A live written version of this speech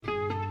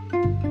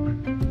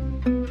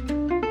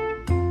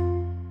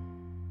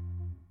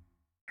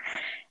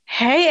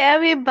Hey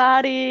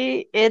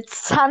everybody, it's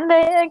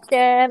Sunday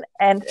again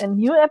and a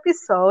new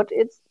episode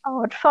is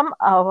out from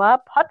our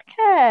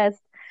podcast.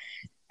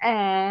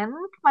 And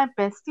my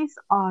bestie's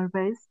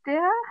always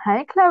there.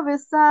 Hi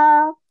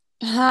Clarissa.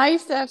 Hi,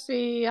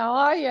 Steffi. How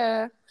are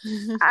you?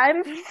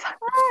 I'm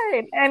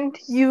fine. And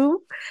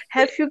you?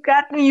 Have you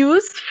got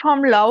news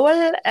from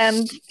Lowell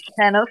and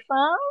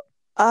Jennifer?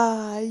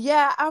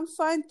 Yeah, I'm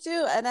fine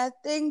too. And I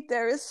think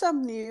there is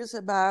some news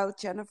about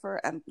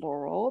Jennifer and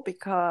Laurel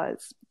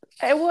because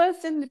it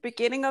was in the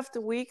beginning of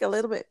the week a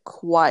little bit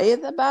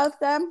quiet about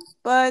them.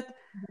 But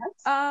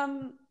Yes.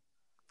 um,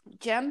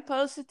 Jen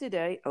posted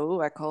today. Oh,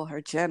 I call her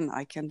Jen.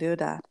 I can do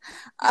that.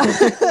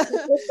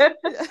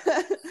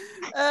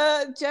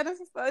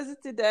 Jennifer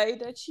posted today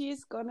that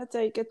she's gonna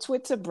take a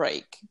Twitter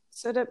break.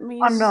 So that Oh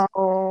means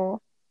no.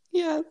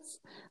 yes.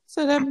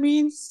 So that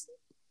means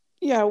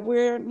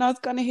we're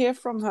not gonna hear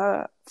from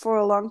her for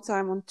a long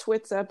time on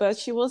Twitter, but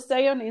she will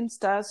stay on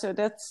Insta, so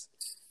that's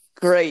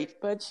great.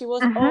 But she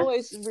was Mm-hmm.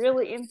 always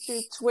really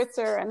into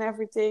Twitter and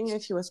everything,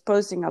 and she was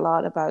posting a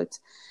lot about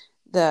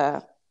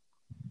the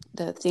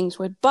the things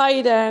with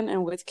Biden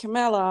and with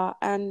Camilla,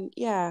 and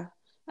yeah,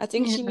 I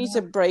think Yeah. she needs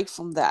a break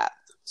from that.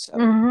 So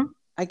Mm-hmm.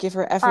 I give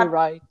her every But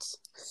right.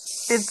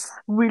 it's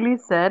really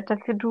sad that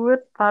you do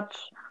it, but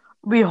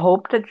we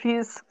hope that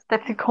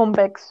she come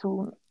back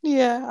soon.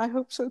 Yeah, I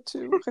hope so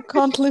too. I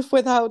can't live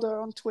without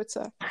her on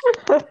Twitter.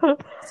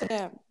 So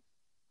yeah.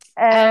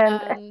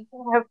 And And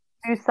have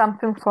you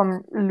something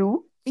from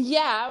Lou?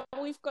 yeah,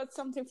 we've got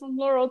something from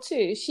Laurel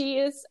too. She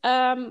is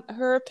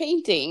her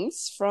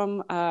paintings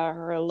from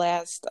her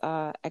last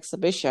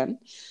exhibition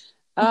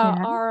Yeah.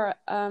 are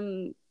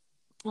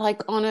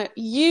like on a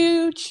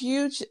huge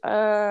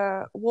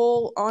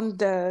wall on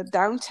the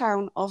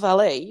downtown of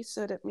LA.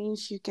 So that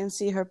means you can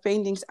see her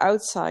paintings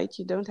outside.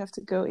 You don't have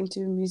to go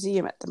into a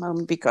museum at the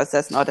moment because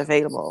that's not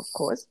available, of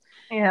course.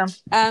 Yeah.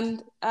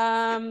 And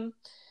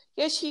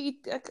yeah, she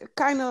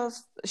kind of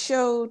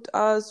showed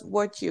us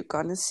what you're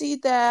gonna see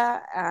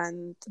there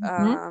and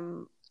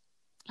Hmm.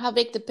 how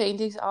big the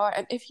paintings are.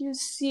 And if you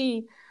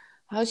see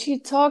how she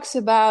talks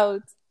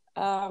about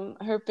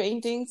her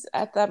paintings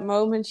at that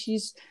moment,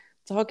 she's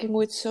talking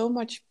with so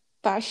much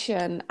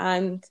passion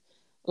and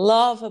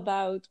love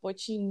about what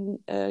she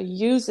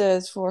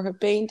uses for her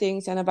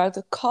paintings and about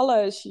the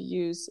colors she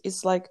uses.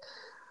 It's like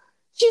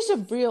she's a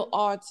real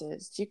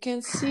artist. You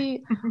can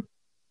see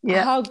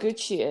Yeah. how good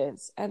she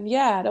is. And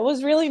yeah, that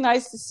was really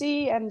nice to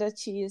see, and that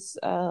she is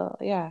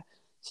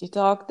she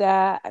talked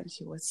there and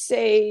she was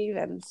safe.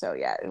 And so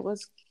yeah, it was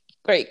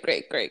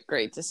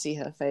great to see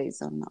her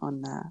face on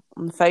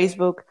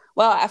Facebook.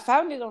 Well, I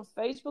found it on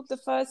Facebook the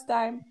first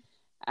time,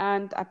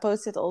 and I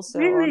posted also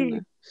Really?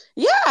 on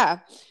yeah,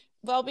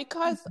 well,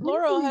 because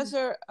Laurel has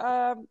Really?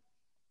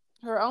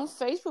 her own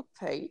Facebook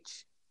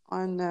page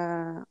on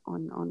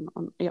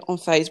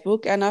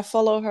Facebook, and I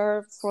follow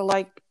her for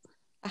like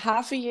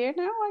half a year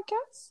now, I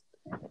guess.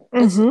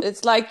 It's Hmm.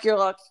 it's like you're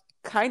like,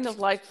 kind of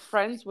like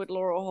friends with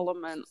Laurel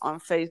Holloman on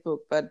Facebook,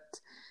 but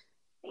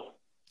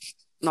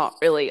not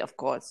really, of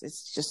course.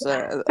 It's just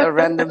a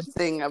random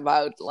thing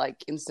about like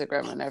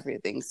Instagram and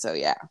everything. So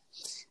yeah,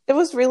 it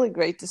was really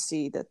great to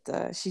see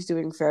that she's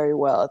doing very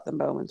well at the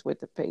moment with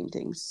the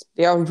paintings.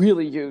 They are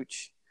really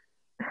huge,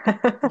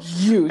 That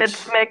huge.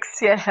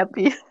 makes you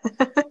happy.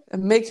 It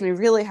makes me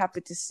really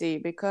happy to see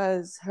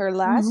because her Hmm.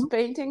 last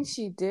painting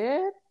she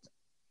did,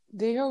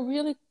 they are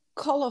really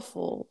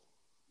colorful.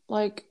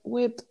 Like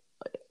with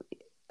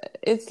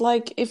it's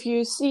like if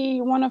you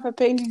see one of her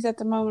paintings at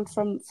the moment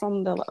from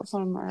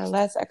her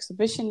last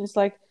exhibition, it's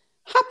like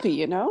happy,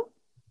 you know.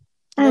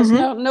 There's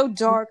Hmm. no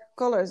dark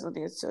colors on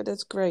it, so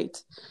that's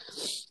great.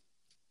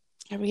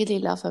 I really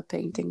love her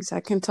paintings.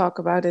 I can talk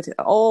about it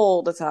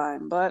all the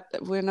time, but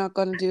we're not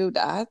gonna do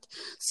that.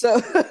 So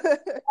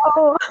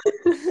Oh,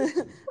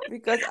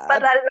 because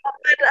but I love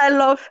it. I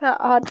love her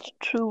art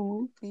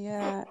too.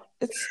 yeah,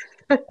 it's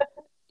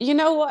you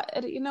know what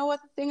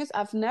the thing is,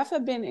 I've never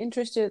been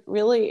interested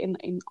really in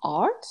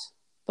art,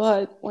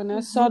 but when I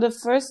saw Hmm. the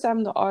first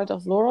time the art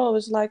of Laurel, I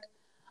was like,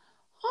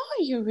 oh,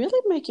 you're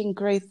really making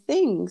great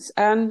things.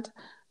 And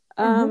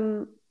Hmm.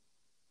 um,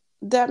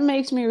 that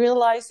makes me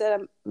realize that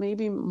I'm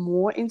maybe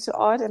more into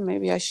art, and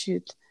maybe I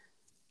should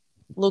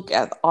look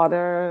at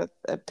other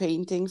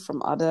paintings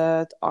from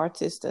other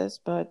artists,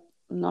 but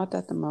not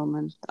at the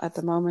moment. At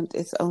the moment,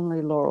 it's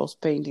only Laurel's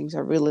paintings I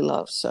really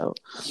love. So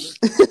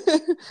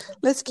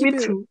let's Me keep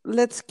it. too.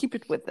 Let's keep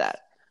it with that.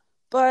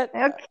 But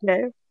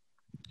Okay.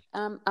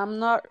 I'm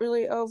not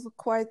really over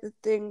quite the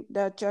thing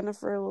that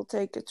Jennifer will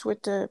take a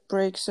Twitter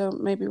break, so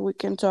maybe we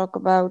can talk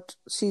about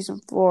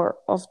season 4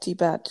 of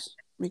Tibet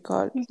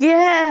because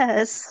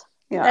Yes.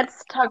 yeah,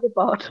 Let's talk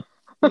about.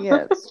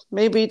 yes,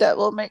 maybe that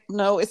will make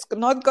no, it's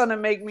not gonna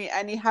make me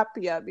any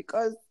happier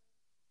because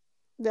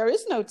there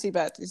is no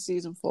Tibet in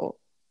season 4.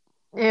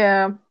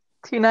 Yeah.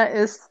 Tina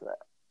is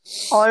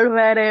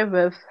already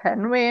with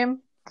Henry.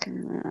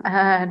 Yeah,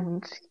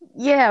 And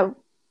yeah,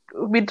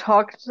 we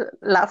talked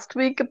last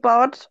week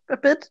about a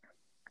bit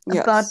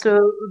about yes, the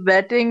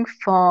wedding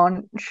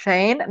for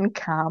Shane and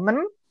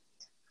Carmen.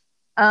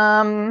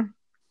 Um,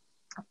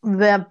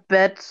 where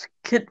Bet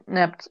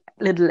kidnapped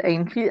little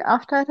Angie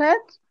after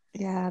that.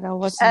 Yeah, that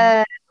wasn't.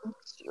 And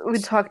we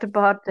talked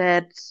about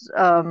that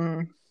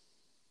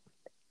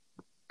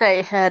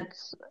they had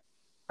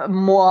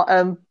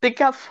a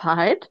bigger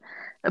fight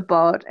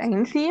about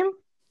Angie.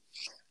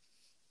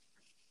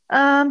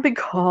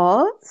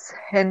 Because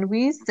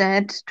Henry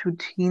said to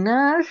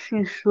Tina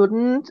she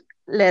shouldn't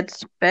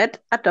let Bet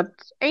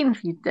adopt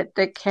Angie, that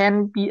they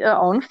can be her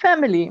own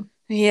family.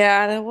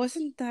 Yeah, that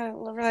wasn't that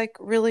like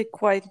really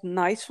quite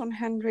nice from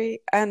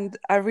Henry, and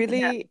I Yeah.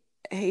 really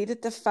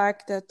hated the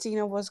fact that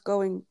Tina was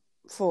going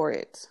for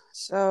it.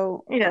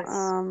 So, Yes.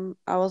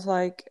 I was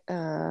like,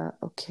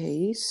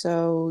 okay,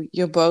 so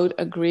you're both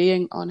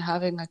agreeing on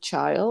having a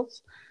child,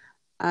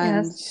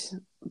 and Yes.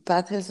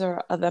 Beth is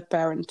her other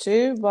parent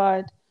too,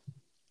 but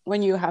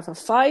when you have a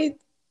fight,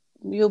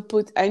 you'll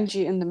put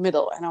Angie in the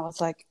middle, and I was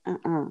like,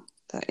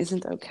 that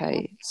isn't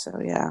okay. So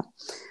yeah.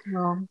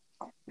 No.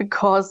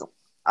 Because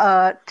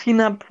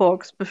Tina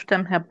Brooks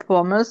bestimmt her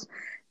promise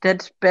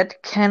that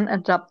Bet can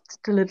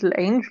adopt the little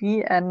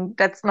Angie, and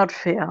that's not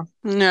fair.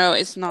 No,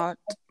 it's not.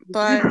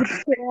 But Not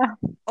fair.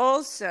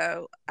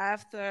 also,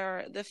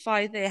 after the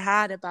fight they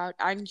had about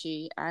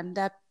Angie and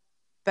that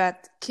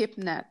Beth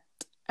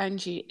kidnapped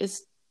Angie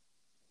is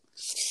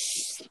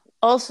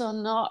also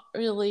not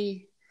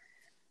really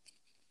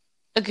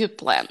a good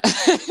plan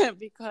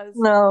because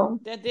No.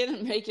 that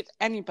didn't make it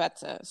any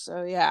better.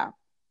 So yeah,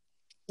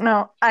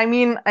 No. I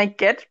mean, I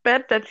get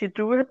Bet that you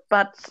do it,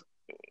 but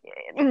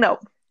no.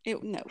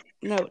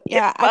 no,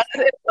 yeah,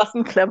 It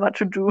wasn't clever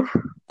to do.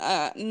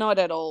 not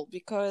at all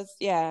because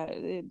yeah,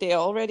 they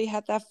already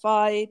had that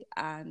fight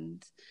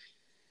and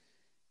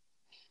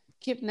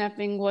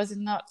kidnapping was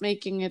not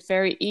making it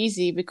very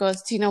easy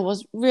because Tina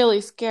was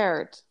really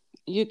scared.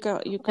 You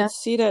could Yes.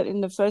 see that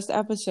in the first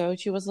episode.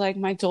 She was like,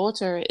 "My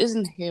daughter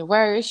isn't here.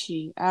 Where is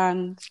she?"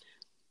 And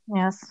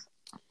Yes.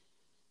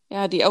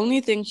 yeah, the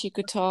only thing she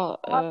could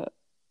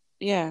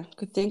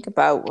think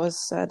about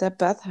was that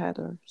Beth had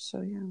her.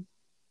 So yeah.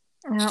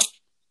 Yeah.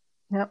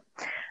 Yeah.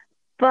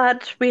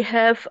 But we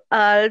have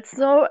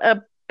also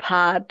a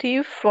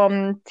party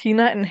from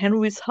Tina and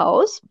Henry's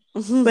house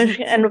where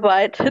she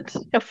invited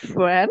her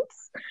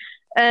friends,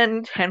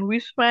 and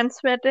Henry's friends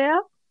were there,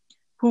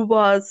 who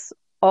was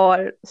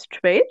all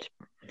straight.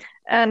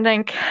 And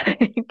then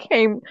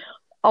came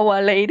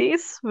our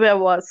ladies, where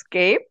was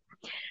gay,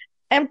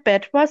 and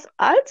Bet was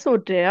also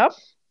there.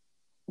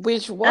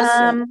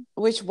 Um,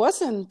 Which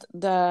wasn't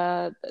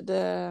the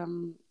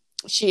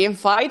she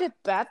invited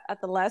Beth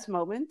at the last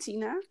moment,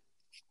 Tina.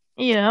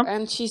 yeah.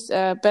 And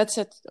Beth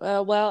said,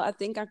 well, I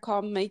think I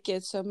can't make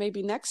it, so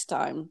maybe next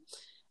time.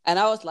 And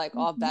I was like,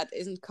 oh, Mhm. Beth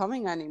isn't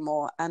coming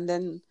anymore. And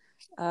then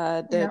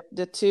Yeah.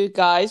 the two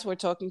guys were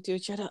talking to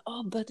each other.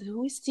 Oh, but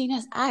who is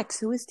Tina's ex?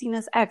 Who is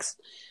Tina's ex?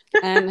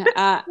 And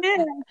Yeah.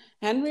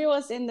 Henry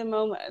was in the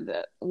moment,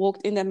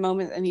 walked in that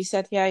moment, and he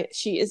said, yeah,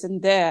 she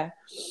isn't there.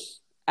 Yeah.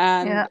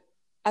 And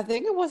I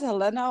think it was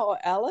Helena or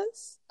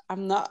Alice.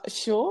 I'm not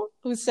sure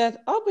who said,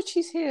 oh, but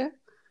she's here.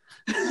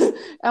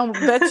 And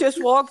Beth just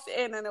walked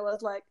in, and it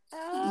was like,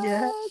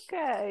 Yeah.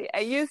 okay.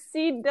 And you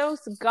see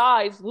those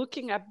guys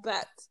looking at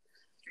Beth,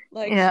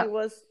 like Yeah. she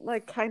was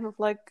like kind of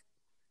like,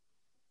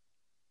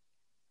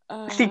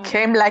 She uh,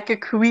 came like a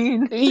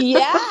queen.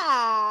 yeah.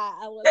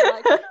 I was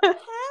like,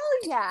 hell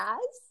yes,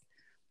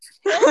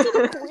 hail to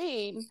the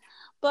queen.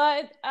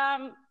 But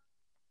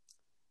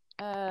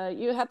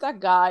you had that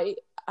guy,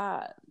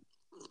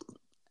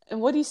 and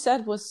what he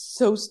said was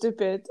so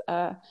stupid.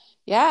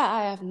 Yeah,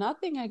 I have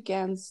nothing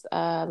against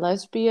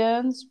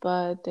lesbians,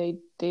 but they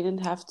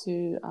didn't have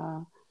to.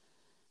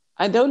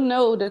 I don't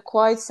know the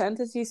quite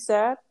sentence he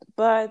said,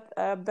 but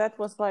Beth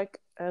was like,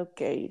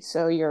 okay,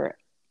 so you're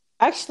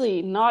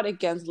actually not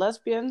against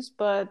lesbians,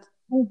 but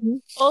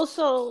Mhm.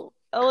 also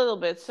a little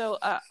bit. So,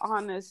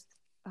 honest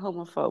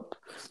homophobe.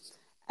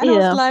 And I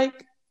was Yeah. like,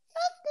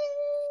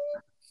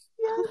 okay,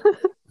 yeah.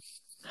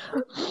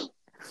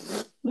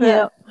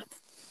 Yeah.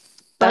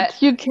 But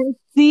But you can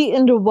see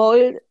in the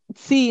whole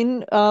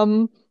scene,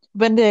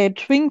 when they're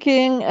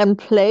drinking and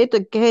play the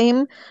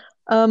game,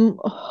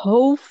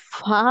 how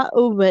far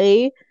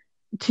away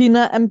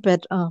Tina and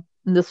Bet are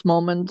in this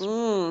moment.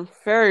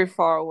 very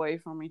far away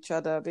from each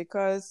other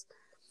because,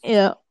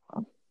 Yeah.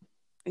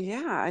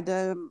 yeah,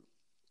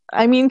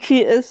 I mean,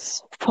 she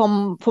is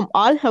from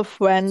all her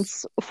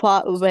friends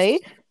far away,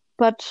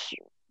 but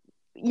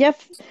yeah,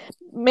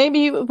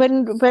 maybe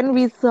when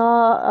we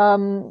saw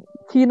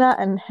Tina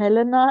and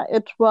Helena,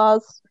 it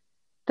was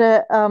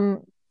the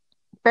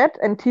Bet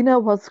and Tina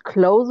was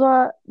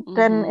closer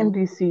than in mhm.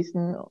 this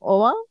season,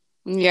 or?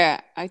 Yeah,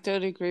 I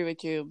totally agree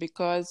with you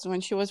because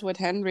when she was with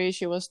Henry,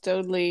 she was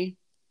totally,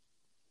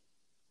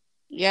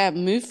 yeah,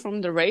 moved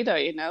from the radar,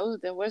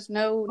 there was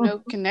no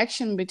Mhm.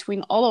 connection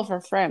between all of her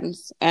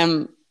friends.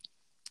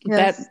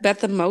 Yes. That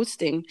the most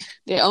thing.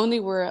 They only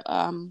were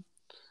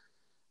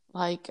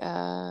like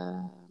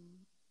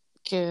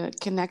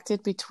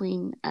connected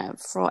between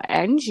for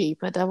Angie,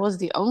 but that was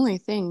the only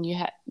thing.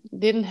 You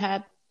didn't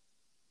have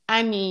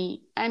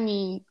any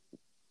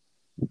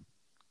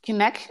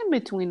connection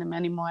between them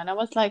anymore. And I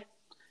was like,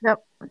 Yep.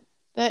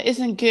 that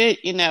isn't good,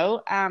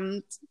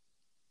 And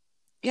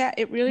yeah,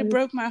 it really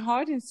broke my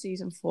heart in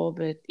season 4,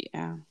 but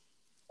yeah.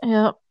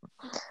 Yeah.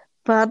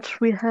 But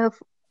we have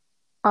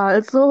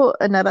also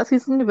another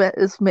season where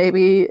is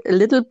maybe a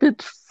little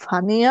bit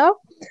funnier.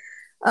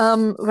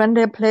 When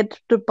they played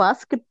the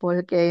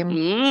basketball game.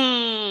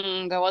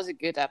 That was a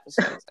good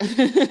episode.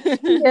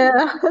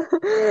 Yeah,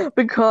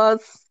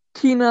 because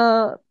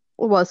Tina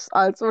was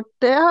also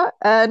there,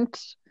 and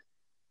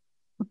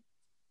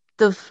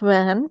the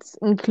fans,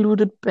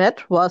 included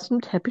Beth,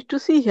 wasn't happy to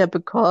see her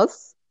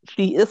because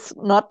she is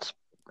not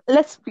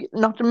lesbian,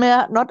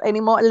 not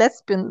anymore a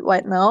lesbian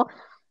right now.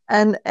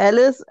 And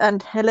Alice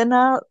and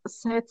Helena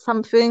said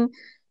something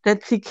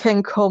that she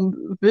can come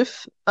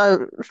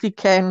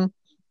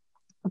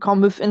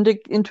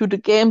into the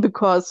game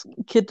because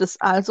Kit is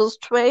also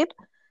straight.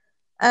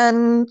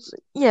 And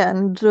yeah,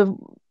 and the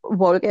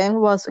Wolfgang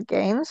was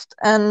against,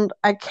 and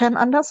I can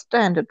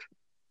understand it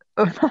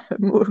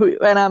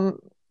when I'm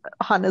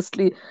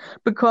honestly,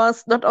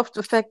 because not of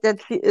the fact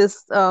that he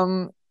is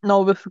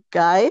now with a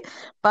guy,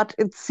 but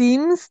it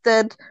seems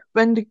that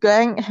when the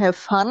gang have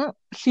fun,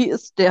 she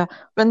is there.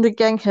 When the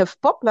gang have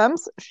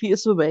problems, she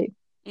is away.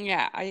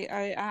 Yeah,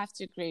 I have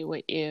to agree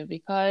with you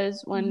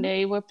because when Mhm.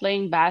 they were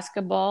playing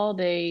basketball,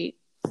 they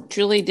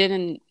truly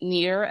didn't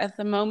need her at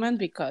the moment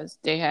because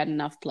they had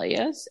enough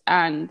players.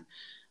 And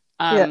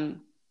Yeah.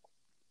 um,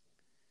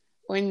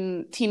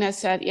 when Tina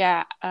said,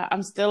 "Yeah,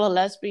 I'm still a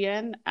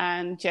lesbian,"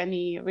 and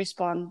Jenny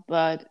responded,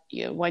 "But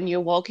when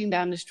you're walking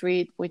down the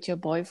street with your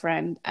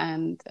boyfriend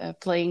and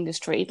playing the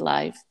straight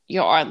life,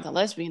 you aren't a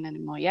lesbian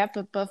anymore." Yeah,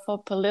 but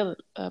for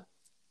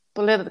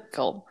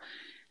political.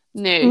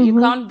 No, you Hmm.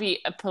 can't be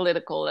a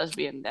political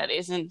lesbian. That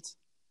isn't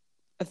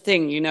a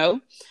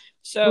thing.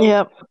 So,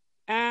 Yeah.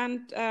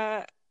 and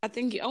I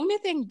think the only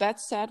thing Beth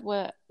said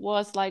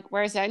was like,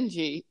 "Where's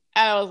Angie?"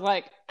 And I was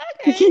like,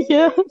 okay.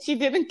 Yeah. She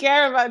didn't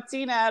care about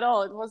Tina at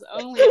all. It was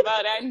only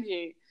about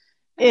Angie.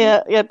 And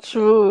Yeah. Yeah.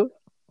 True.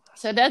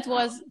 so that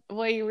was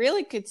where you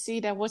really could see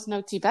there was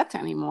no Tibet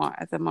anymore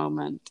at the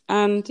moment.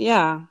 And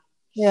yeah,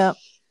 Yeah.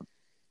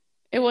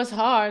 it was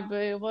hard,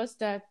 but it was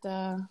that,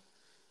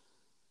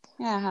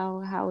 yeah,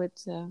 how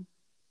it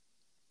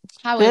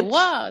That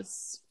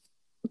was.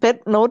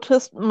 that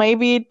noticed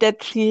maybe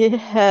that she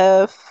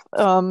have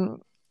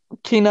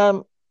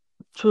Tina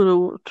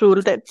to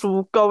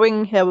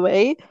going her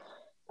way,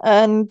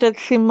 and that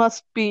she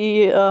must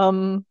be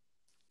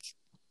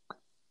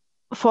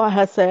for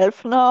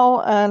herself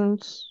now,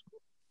 and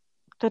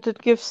that it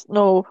gives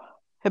no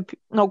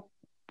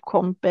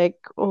comeback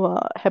or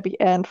happy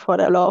end for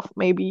their love,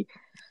 maybe.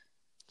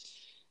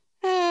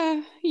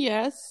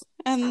 Yes,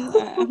 and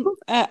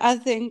I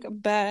think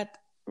Beth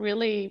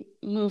really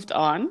moved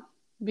on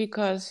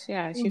because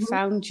yeah, she Hmm.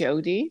 found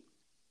Jodie.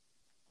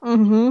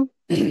 Hmm.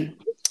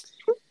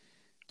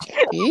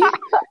 Jodie.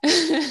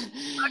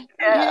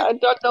 Yeah,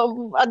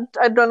 you,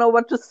 I don't know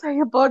what to say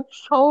about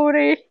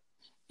Jodie.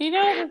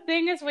 the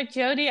thing is with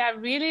Jodie, I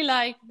really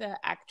like the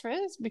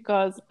actress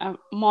because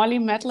Molly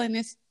Madeline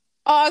is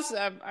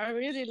awesome. I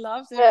really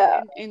loved her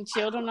Yeah, in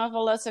Children of a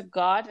Lesser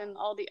God and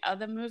all the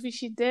other movies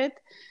she did.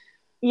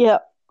 yeah.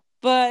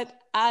 But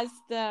as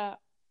the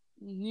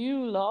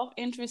new love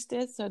interest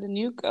is, so the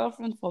new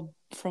girlfriend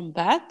from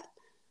Beth,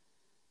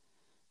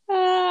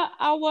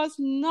 I was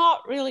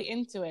not really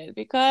into it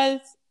because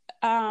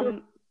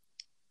um,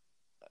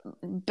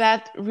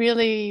 Beth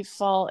really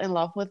fell in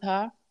love with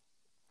her,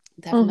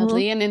 Mm-hmm.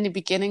 definitely. And in the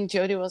beginning,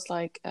 Jodie was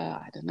like,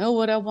 "I don't know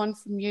what I want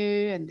from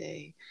you," and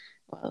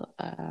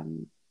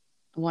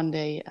one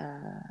day,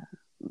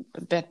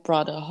 Beth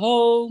brought her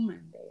home,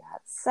 and they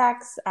had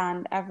sex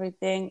and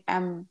everything.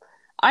 And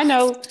I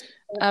know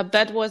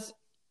Beth was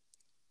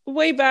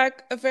way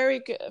back a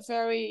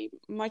very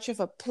much of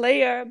a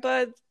player,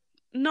 but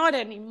not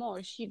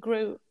anymore. She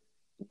grew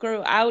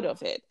out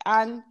of it,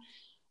 and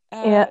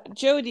Yeah.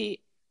 Jodie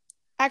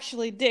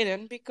actually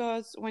didn't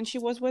because when she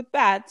was with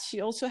Beth,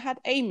 she also had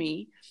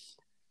Amy,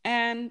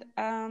 and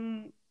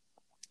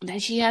then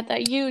she had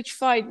that huge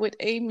fight with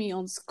Amy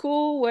on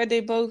school where they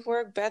both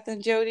work, Beth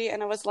and Jodie,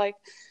 and I was like,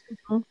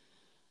 Mhm.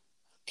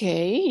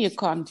 okay, you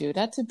can't do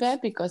that to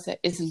Beth because that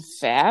isn't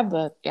fair,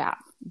 but yeah.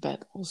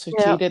 Beth also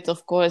Yeah. cheated,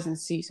 of course, in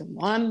season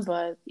 1.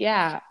 But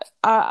yeah,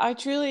 I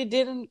truly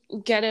didn't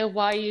get it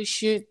why you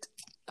should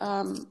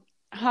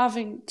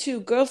having two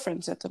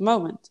girlfriends at the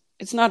moment.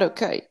 It's not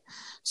okay.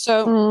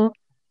 So Mm,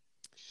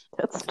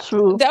 that's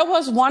true. that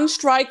was one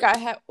strike I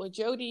had with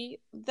Jodie.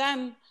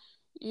 Then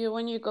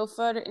when you go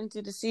further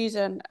into the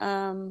season,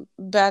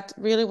 Beth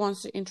really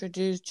wants to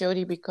introduce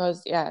Jodie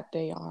because yeah,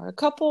 they are a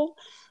couple,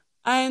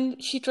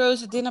 and she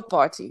throws a dinner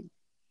party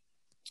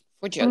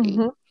for Jodie.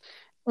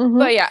 Mm-hmm. Mm-hmm.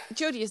 But yeah,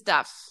 Jodie is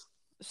deaf,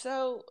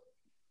 so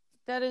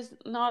that is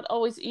not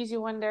always easy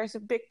when there's a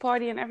big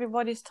party and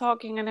everybody's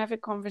talking and having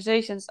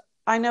conversations.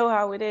 I know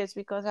how it is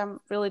because I'm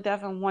really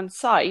deaf on one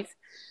side.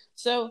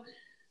 So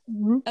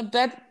Mm-hmm.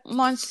 Beth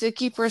wants to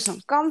keep her some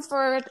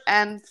comfort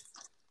and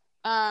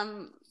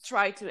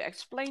try to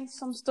explain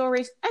some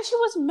stories, and she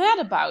was mad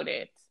about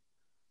it.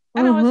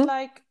 And I was Mm-hmm.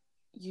 like,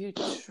 you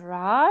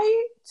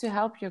try to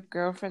help your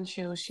girlfriend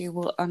so she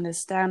will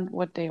understand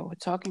what they were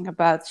talking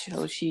about,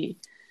 so she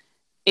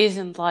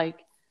isn't like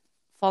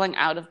falling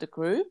out of the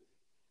group.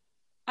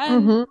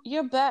 And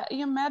Mm-hmm.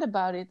 you're mad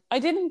about it. I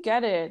didn't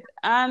get it,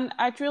 and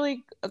I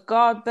really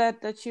got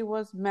that she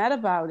was mad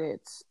about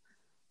it.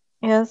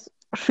 Yes,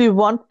 she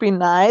won't be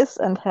nice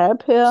and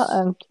help her,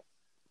 and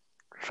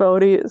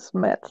Jodie is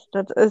mad.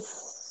 That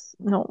is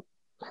no,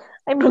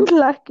 I don't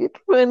like it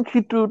when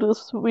she do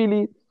this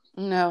really.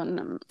 No,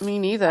 no, me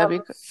neither. Um,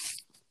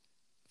 Because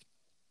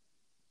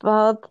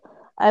but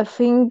I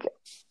think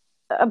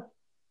uh,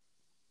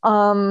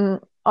 on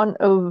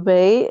a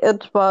way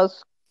it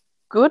was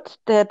good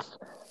that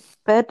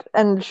Beth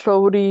and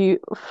Jodie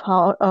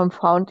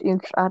found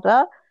each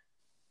other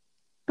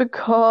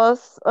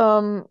because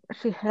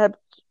she helped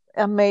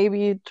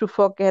maybe to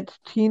forget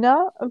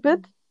Tina a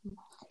bit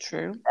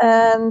true.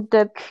 and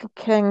that she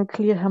can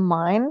clear her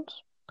mind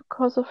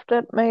because of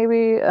that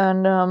maybe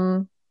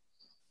and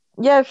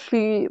yeah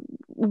she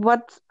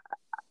what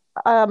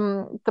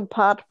the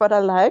part what I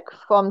like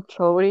from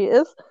Jodie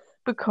is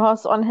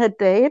because on her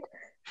date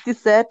she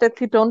said that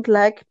she don't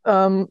like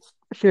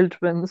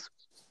children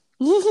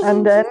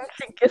and then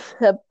she gives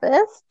her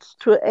best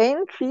to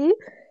Angie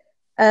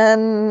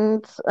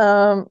and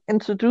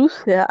introduce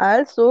her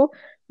also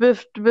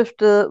with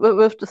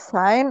the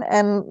sign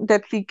and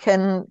that she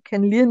can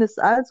learn this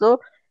also.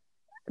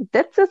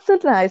 That's just a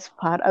nice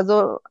part.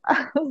 Also,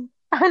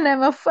 I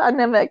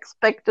never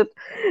expected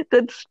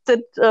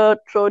that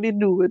Jodie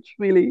knew it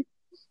really.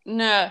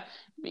 No,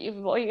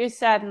 what you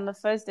said in the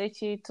first date,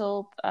 she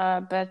told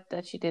Beth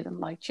that she didn't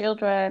like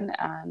children,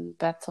 and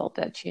Beth told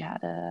that she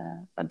had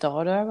a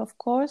daughter, of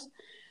course.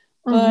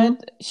 Mm-hmm.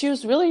 But she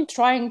was really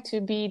trying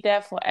to be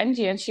there for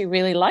Angie, and she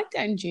really liked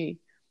Angie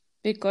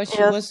because she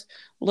Yes. was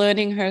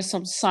learning her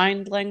some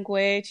sign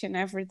language and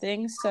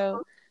everything.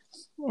 So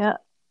Yeah.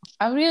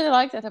 I really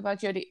like that about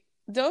Jodie.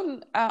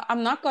 Don't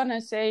I'm not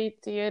gonna say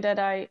to you that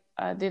I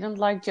didn't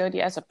like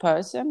Jodie as a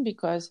person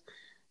because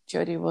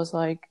Jodie was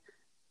like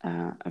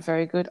a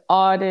very good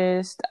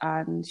artist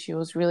and she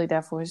was really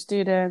there for her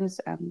students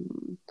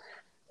and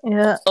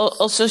Yeah.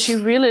 also she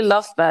really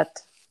loved Beth.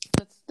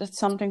 That's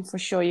something for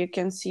sure. You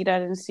can see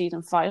that in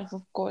season 5,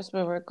 of course,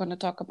 where we're going to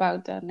talk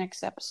about the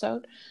next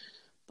episode.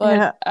 But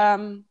Yeah.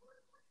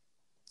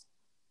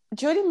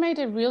 Jodie made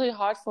it really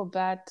hard for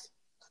Beth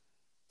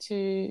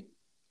to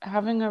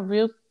having a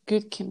real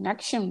good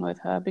connection with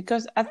her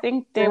because I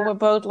think they Yeah. were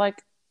both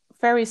like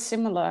very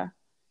similar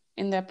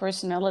in their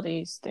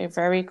personalities. They're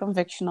very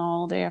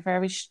convictional, they are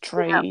very Yeah.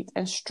 straight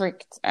and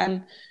strict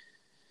and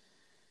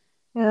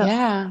Yeah.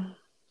 yeah.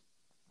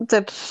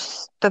 That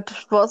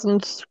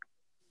wasn't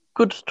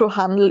good to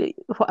handle.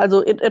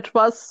 Also, it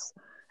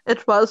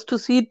was to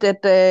see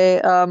that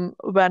they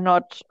were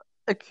not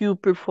a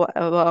couple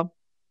forever.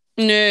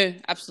 No,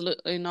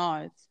 absolutely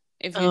not.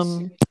 If you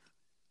Um,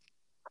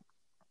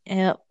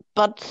 yeah,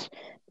 but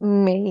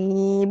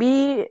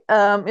maybe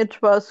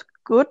it was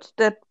good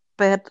that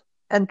Beth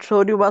and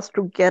Jodie was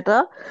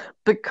together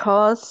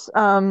because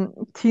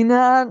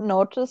Tina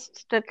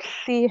noticed that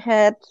she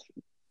had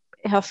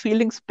her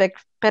feelings back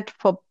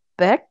for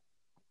Beck.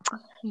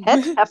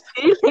 Had her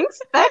feelings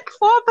back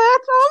for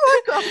Beth. Oh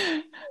my God.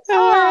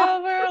 Ah.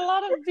 there were a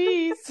lot of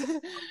bees.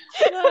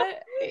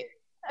 But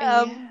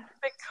Um, yeah.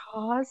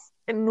 because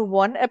in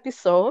one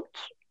episode,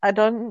 I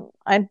don't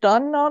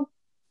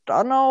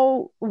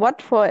know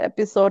what for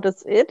episode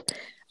is it,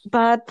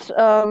 but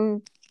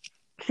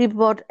she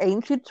brought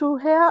Angie to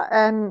her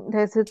and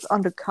they sit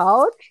on the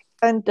couch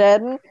and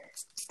then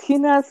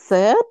Tina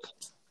said,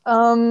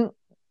 um,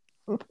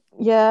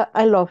 yeah,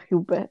 I love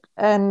you, Beth.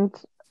 And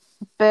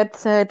Beth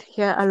said,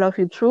 yeah, I love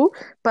you too.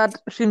 But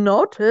she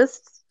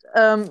doesn't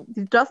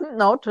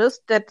notice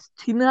that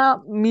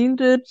Tina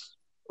meant it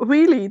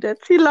really, that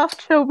she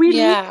loved her really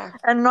Yeah.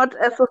 and not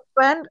as a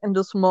friend in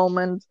this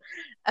moment.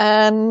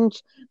 And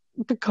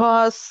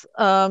because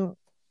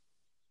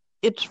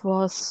it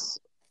was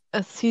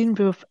a scene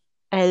with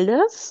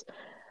Alice,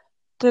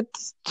 that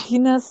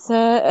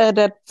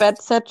that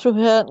Beth said to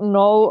her,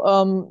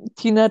 no,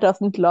 Tina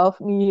doesn't love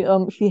me.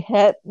 She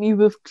had me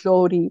with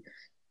Jodie.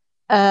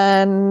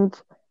 And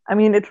I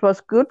mean, it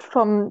was good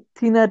from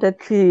Tina that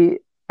she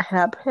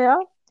helped her.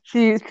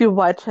 She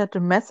wrote her the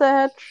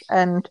message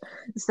and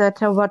said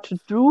her what to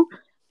do,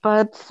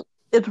 but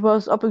it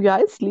was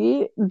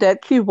obviously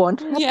that she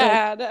wanted her back.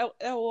 Yeah, that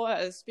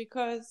was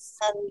because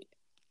And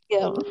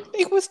yeah,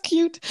 it was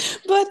cute.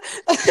 But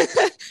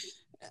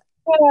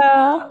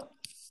yeah, um,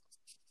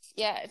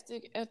 yeah,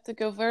 if to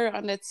go further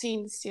on that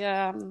scenes,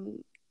 I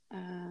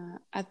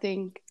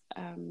think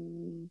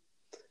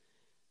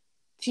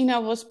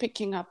Tina was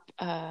picking up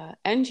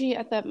Angie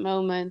at that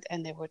moment,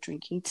 and they were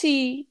drinking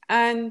tea.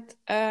 And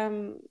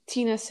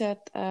Tina said,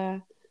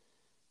 I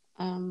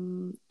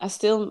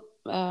still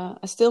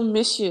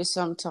miss you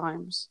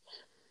sometimes.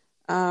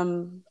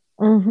 Um,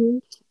 mm-hmm.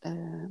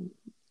 um,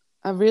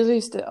 I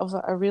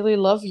really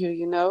love you,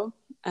 you know."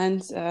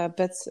 And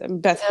Beth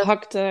Yeah,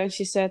 hugged her, and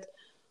she said,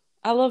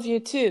 "I love you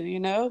too," you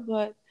know.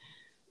 But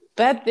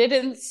Beth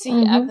didn't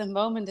see at Mm-hmm. the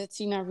moment that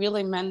Tina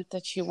really meant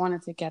that she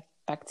wanted to get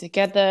back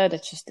together,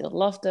 that she still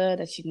loved her,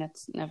 that she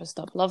never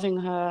stopped loving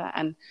her.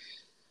 And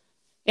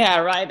yeah,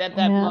 right at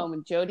that Yeah.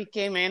 moment, Jodie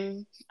came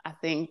in. I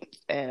think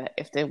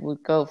if they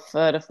would go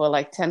further for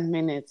like 10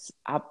 minutes,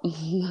 I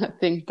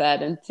think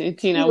Beth and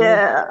Tina would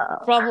Yeah.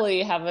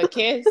 probably have a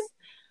kiss.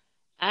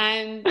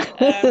 And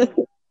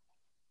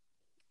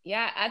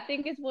yeah, I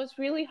think it was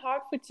really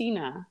hard for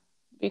Tina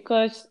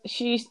because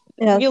she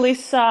really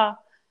Yes. saw,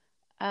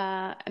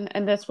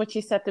 and that's what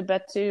she said to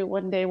Beth too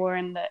when they were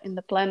in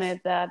the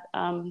planet, that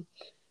um,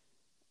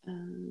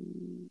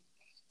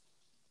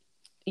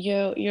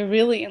 you're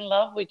really in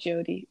love with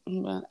Jodie.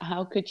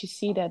 How could you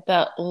see that?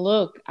 That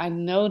look, I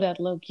know that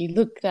look. You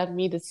looked at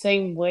me the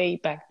same way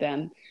back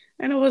then,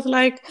 and it was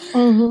like,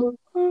 Mm-hmm.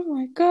 oh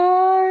my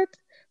god,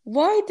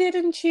 why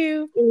didn't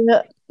you?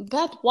 Yeah.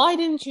 But why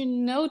didn't you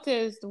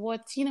notice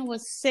what Tina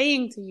was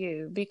saying to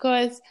you?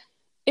 Because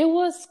it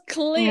was Yeah.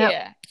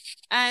 clear,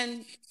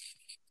 and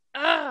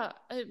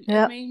it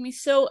Yeah. made me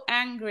so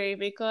angry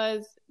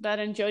because Beth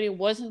and Jodie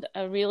wasn't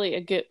really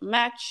a good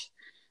match,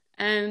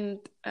 and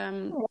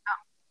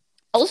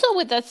also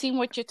with that scene,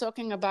 what you're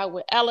talking about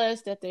with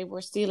Alice, that they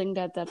were stealing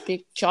that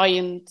big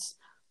giant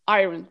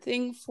iron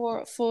thing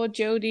for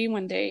Jodie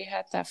when they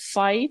had that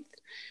fight,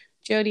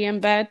 Jodie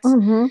and Beth.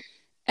 Mm-hmm.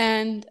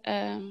 And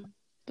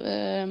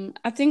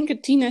I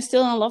think Tina is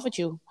still in love with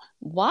you.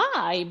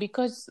 Why?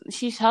 Because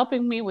she's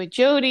helping me with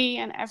Jodie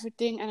and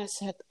everything. And I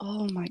said,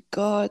 oh my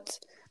God,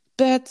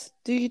 Beth,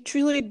 do you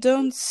truly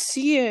don't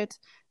see it?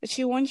 That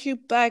she wants you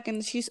back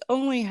and she's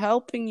only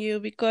helping you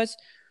because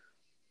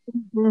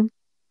Mm-hmm.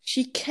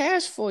 she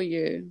cares for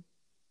you.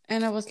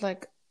 And I was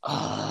like,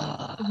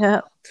 oh,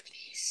 Yeah.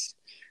 please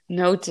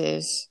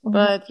notice. Mhm.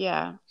 But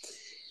yeah.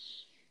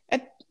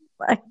 It,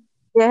 I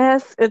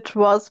guess it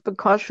was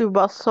because she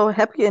was so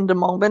happy in the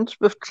moment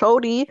with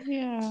Jodie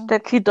yeah.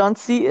 that she don't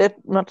see it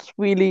not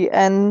really.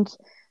 And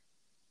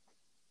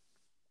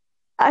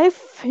I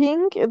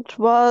think it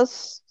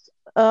was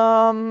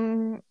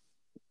good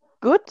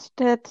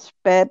that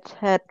Beth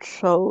had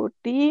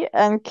Jodie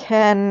and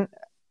can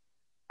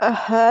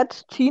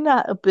hurt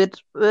Tina a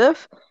bit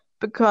with,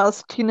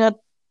 because Tina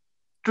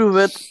do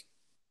it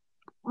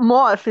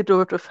more if you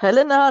do it with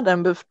Helena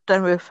than with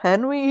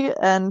Henry.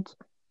 And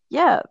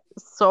yeah,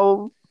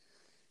 so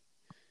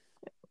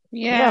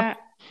yeah. Yeah,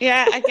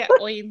 yeah, I get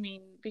what you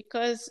mean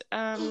because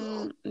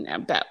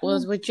that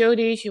was with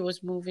Jodie. She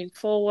was moving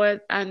forward,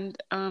 and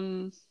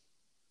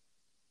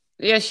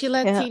yeah, she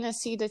let Yeah. Tina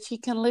see that she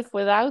can live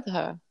without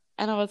her,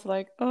 and I was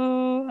like,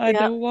 oh, I Yeah.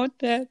 don't want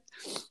that.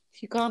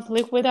 She can't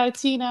live without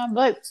Tina,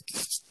 but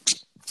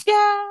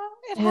yeah,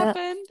 it Yeah.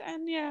 happened,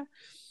 and yeah.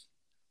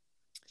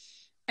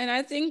 And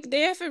I think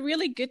they have a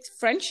really good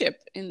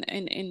friendship in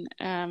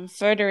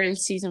further in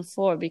season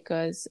 4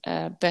 because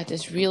Beth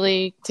is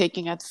really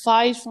taking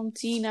advice from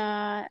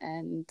Tina,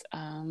 and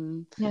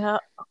Yeah.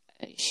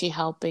 she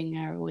helping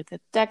her with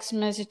the text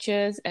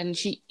messages, and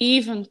she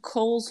even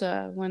calls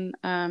her when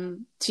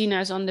Tina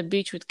is on the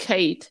beach with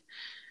Kate,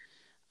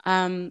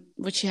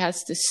 what she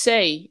has to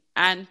say,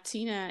 and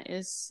Tina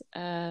is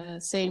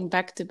saying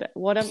back to Beth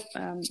what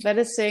Beth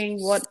is saying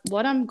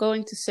what I'm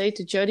going to say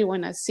to Jodie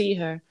when I see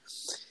her.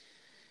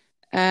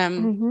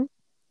 Hmm.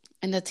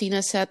 And that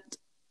Tina said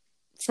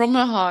from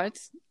her heart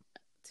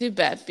to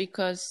Beth,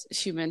 because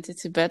she meant it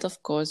to Beth,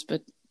 of course,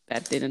 but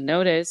Beth didn't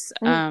notice.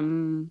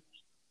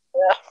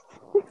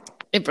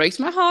 It breaks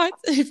my heart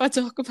if I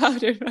talk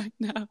about it right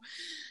now.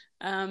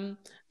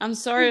 I'm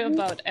sorry Hmm.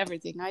 about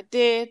everything I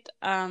did.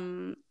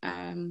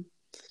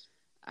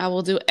 I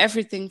will do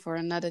everything for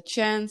another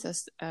chance.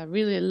 I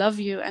really love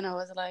you. And I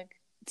was like,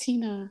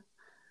 Tina,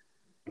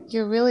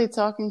 you're really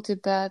talking to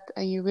Beth,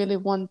 and you really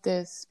want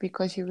this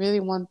because you really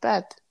want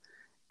Beth.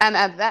 And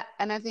I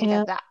think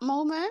Yeah. at that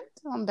moment,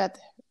 when Beth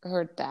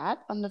heard that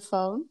on the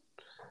phone,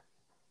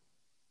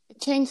 it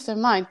changed her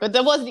mind. But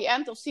that was the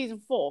end of season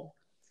 4.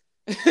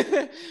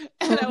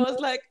 And I was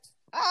Hmm. like,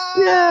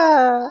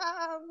 Yeah.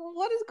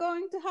 what is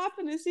going to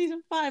happen in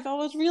season 5? I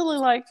was really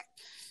like,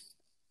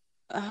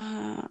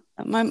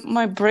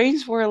 my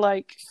brains were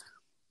like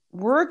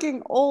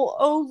working all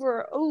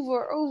over,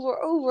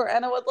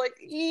 and I was like,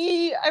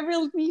 I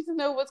really need to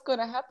know what's going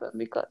to happen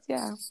because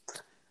yeah,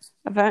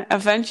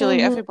 eventually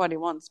Hmm. everybody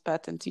wants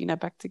Beth and Tina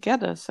back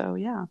together. So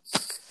yeah.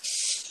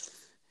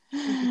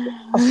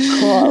 Of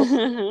course. Course,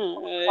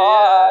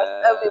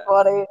 Yeah.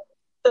 everybody.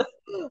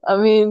 I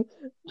mean,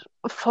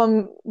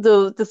 from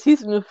the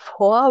season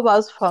 4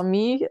 was for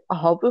me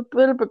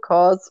horrible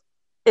because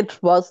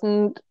it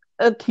wasn't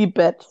a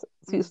Tibet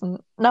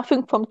season.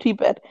 Nothing from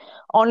Tibet.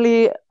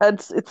 Only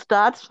it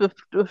starts with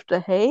the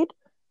hate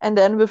and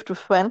then with the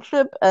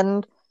friendship,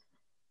 and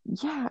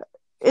yeah,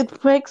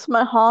 it breaks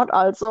my heart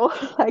also,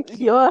 like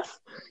yours,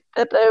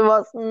 that I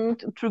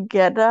wasn't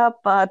together,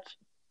 but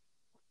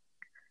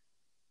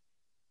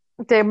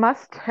they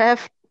must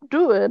have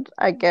do it,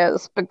 I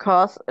guess,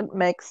 because it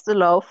makes the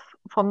love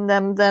from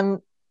them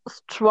then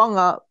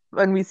stronger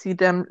when we see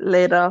them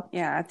later.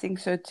 Yeah, I think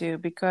so too.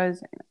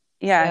 Because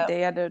yeah, Yeah.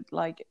 they had a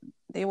like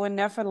they were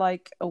never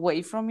like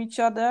away from each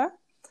other.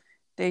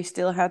 They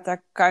still had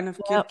that kind of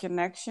Yeah. cute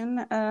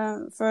connection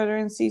further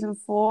in season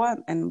 4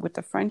 and with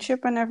the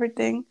friendship and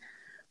everything.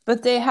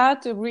 But they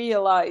had to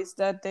realize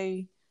that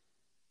they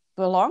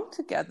belong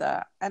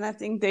together. And I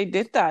think they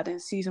did that in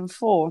season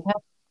 4. Yeah.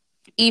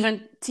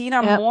 Even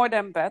Tina Yeah. more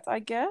than Beth, I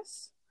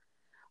guess.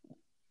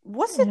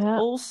 Was it Yeah.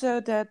 also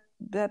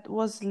that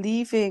was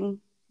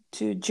leaving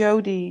to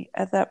Jodie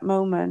at that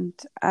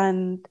moment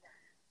and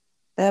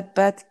that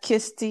Beth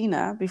kissed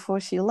Tina before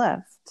she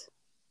left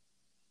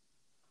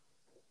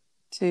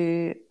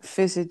to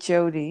visit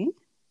Jodie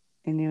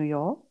in New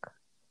York?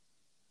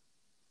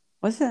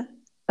 Was it?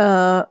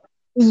 Uh,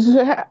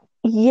 yeah.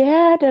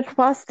 Yeah, that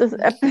was this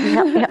yeah,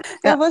 yeah, That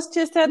yeah. was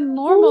just that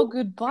normal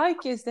goodbye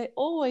kiss they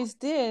always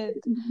did.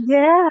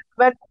 Yeah,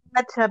 but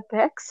met her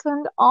backs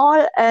and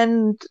all,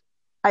 and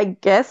I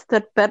guess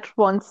that Bet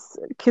once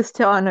kissed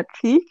her on a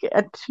cheek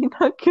and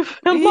Tina gave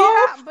him Yeah,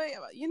 off. but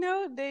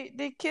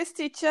they kissed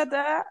each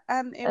other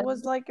and it was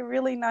And like a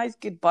really nice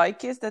goodbye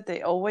kiss that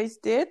they always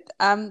did.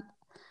 And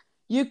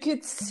you could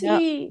yeah,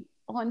 see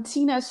on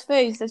Tina's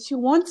face that she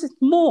wanted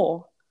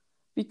more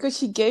because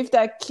she gave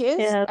that kiss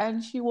yeah,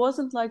 and she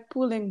wasn't like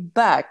pulling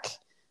back.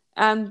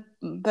 And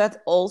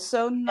but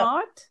also yeah,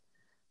 not.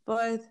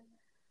 But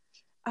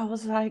I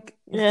was like,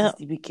 is yeah, this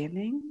the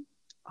beginning?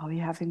 Are we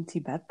having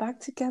Tibet back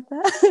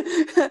together?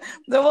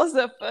 That was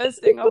the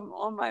first thing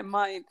on my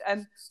mind.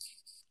 And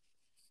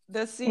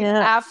the scene yeah,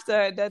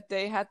 after that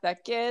they had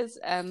that kiss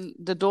and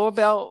the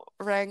doorbell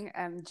rang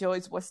and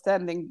Joyce was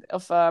standing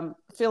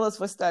Phyllis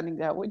was standing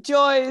there with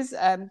Joyce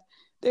and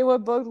they were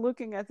both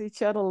looking at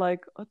each other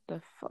like what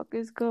the fuck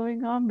is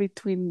going on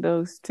between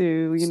those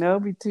two,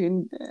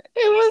 between it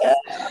yeah. was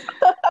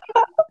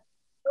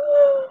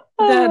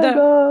Oh my the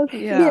God.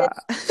 Yeah, yeah.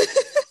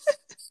 that's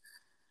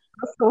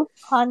so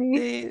funny.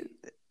 They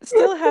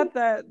still had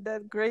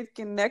that great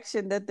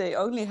connection that they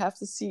only have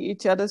to see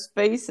each other's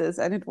faces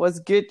and it was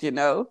good.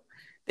 Yeah,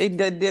 They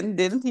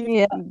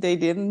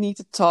didn't need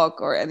to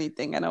talk or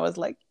anything and I was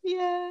like,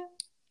 yeah,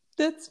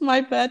 that's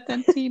my bad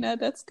and Tina,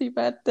 that's the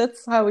bad,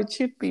 that's how it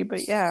should be.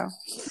 But yeah.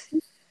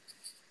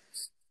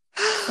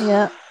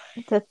 yeah.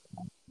 That,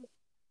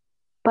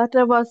 but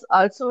there was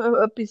also an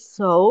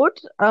episode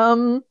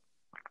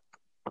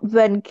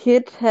when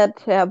Kit had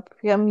her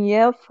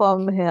premiere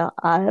from her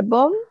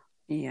album.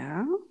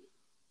 Yeah.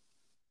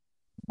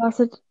 Was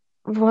it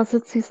was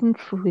it season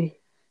 3?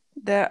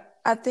 The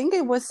I think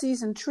it was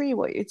season 3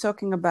 what you're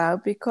talking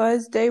about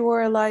because they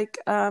were like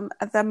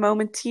at that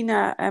moment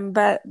Tina and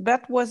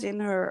Beth was in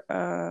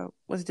her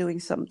was doing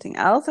something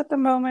else at the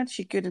moment.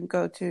 She couldn't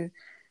go to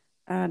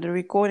the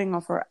recording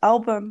of her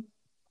album,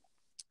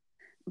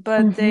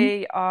 but Mm-hmm.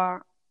 they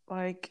are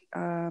like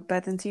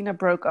Beth and Tina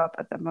broke up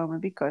at the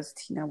moment because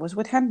Tina was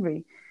with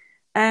Henry,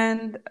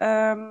 and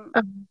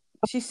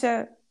she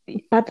said,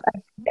 But I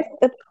guess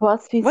it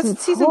was was season it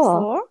season 4.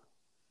 4?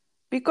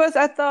 Because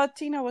I thought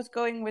Tina was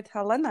going with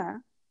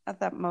Helena at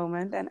that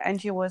moment, and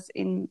Angie was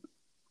in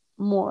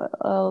more.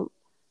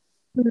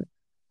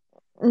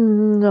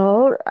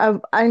 No,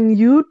 I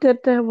knew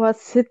that they were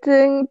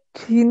sitting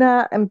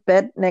Tina and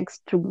Beth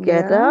next Yeah.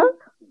 together,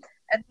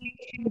 and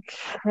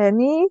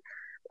Jenny,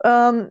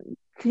 um,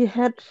 she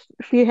had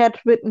she had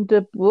written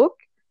the book,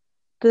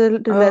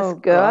 the Oh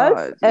Last Girls,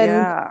 God. and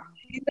Yeah.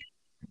 she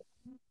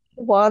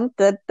want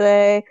that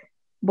they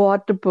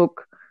bought the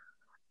book,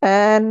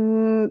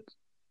 and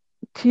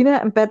Tina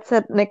and Beth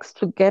sat next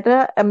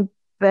together, and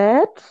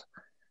Beth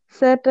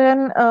said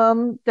then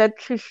that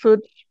she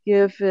should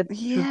give it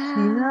to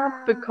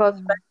Tina because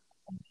Yeah.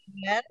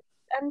 Beth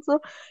and so.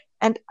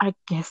 And I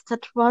guess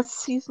that was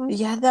season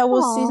Yeah, that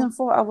was 4. season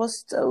 4. I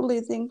was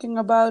totally thinking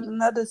about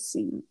another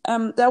scene.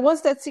 There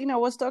was that scene I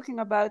was talking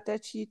about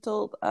that she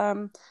told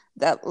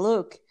that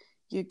look,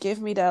 you give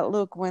me that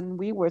look when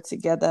we were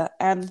together,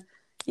 and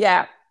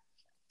yeah,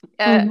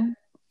 uh, Mhm.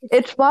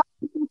 It was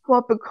season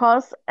 4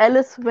 because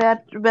Alice were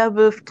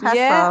with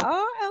yeah. Tasha.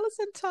 Oh, Alice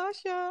and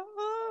Tasha.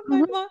 Oh,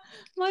 Mhm.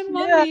 my Yeah.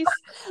 mummies.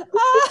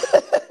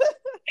 Ah.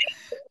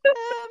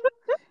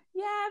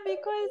 Yeah,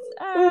 because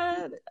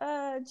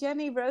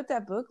Jenny wrote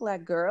that book,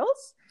 like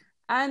Girls,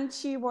 and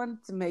she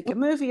wanted to make a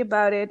movie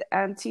about it.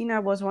 And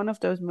Tina was one of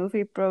those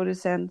movie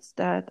producers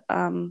that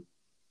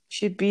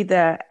should be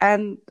there,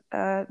 and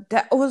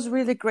that was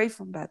really great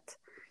from Beth.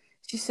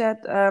 She said,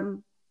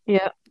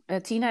 Yeah.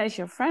 "Tina is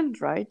your friend,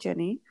 right,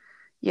 Jenny?"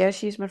 Yeah,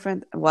 she's my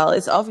friend. Well,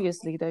 it's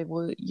obviously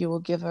you will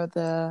give her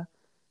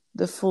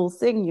the full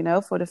thing,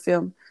 for the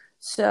film.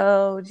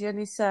 So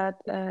Jenny said,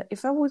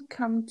 if I would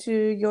come to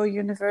your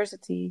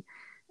university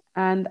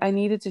and I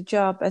needed a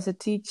job as a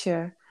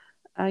teacher,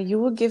 you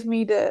will give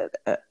me the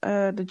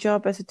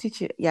job as a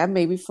teacher. Yeah,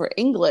 maybe for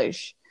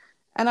English.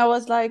 And I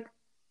was like,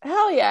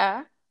 hell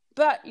yeah.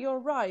 But you're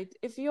right.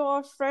 If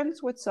you're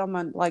friends with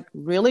someone, like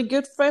really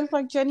good friends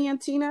like Jenny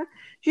and Tina,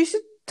 you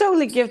should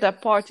totally give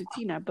that part to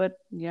Tina. But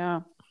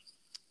yeah,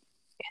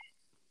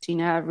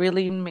 Tina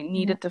really Yeah.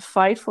 needed to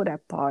fight for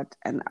that part.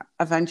 And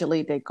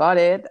eventually they got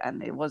it.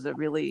 And it was a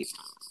really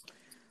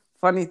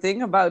funny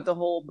thing about the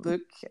whole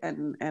book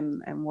and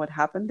what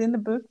happened in the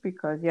book,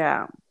 because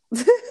yeah.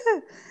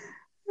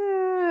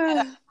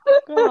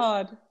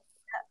 God.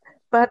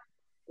 But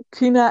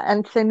Tina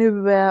and Jenny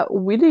were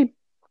really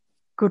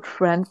good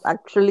friends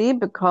actually,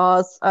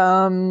 because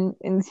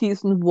in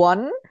season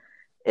 1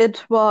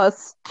 it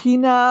was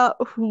Tina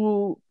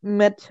who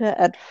met her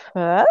at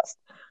first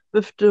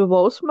with the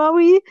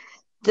Rosemary.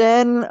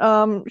 Then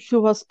she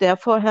was there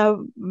for her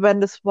when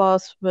this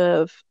was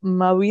with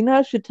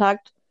Marina. She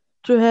talked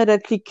to her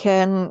that she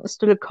can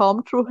still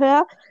come to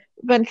her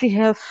when she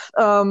have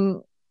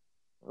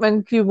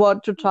when she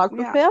want to talk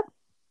with Yeah, her.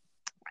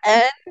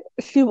 And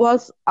she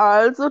was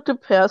also the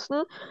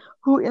person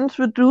who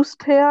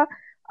introduced her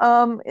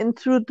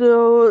into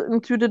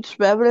the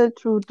travel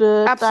to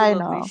the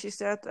absolutely. diner. She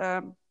said,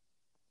 And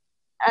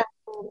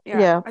yeah,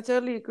 yeah, I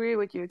totally agree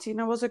with you.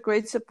 Tina was a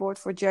great support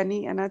for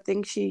Jenny, and I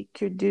think she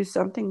could do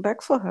something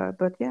back for her.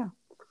 But yeah,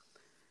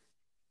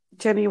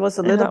 Jenny was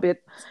a little yeah,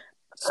 bit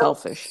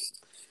selfish.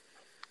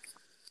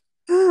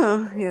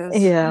 Oh, yes.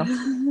 yeah.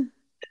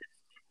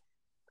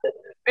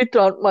 We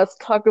don't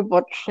must talk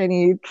about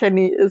Jenny.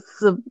 Jenny is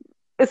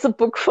a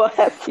book for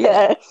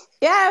Yeah. herself.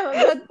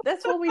 Yeah, but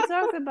that's what we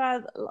talked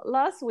about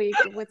last week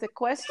with the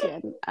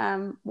question.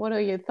 What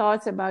are your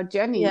thoughts about Yeah,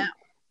 Jenny?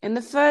 In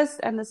the first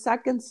and the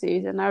second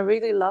season, I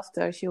really loved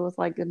her. She was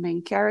like the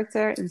main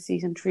character. In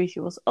season 3, she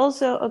was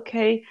also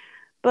okay.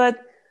 But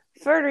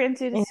further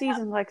into the yeah,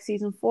 season, like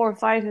season 4,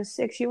 5, and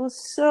 6, she was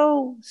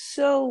so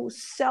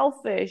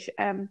selfish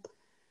and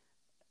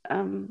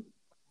um,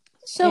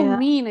 so yeah,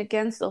 mean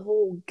against the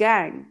whole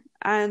gang.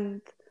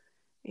 And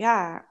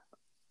yeah,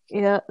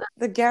 yeah,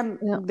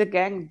 yeah. the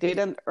gang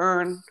didn't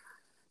earn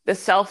the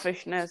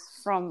selfishness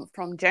from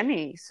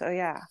Jenny. So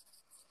yeah.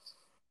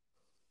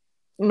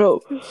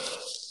 No,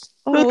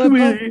 Oh, not we're both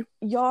really.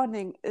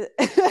 yawning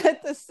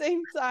at the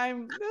same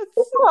time.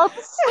 That's I'm I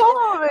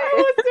sorry.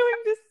 was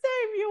doing the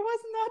same. You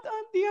was not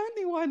the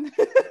only one.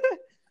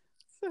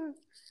 So,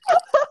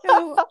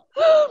 yeah,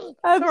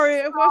 I'm sorry,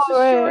 it was a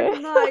short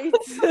sorry. night.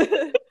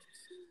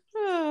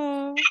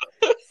 Oh,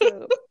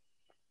 so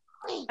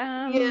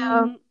Yeah,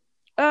 um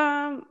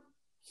um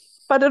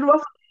but it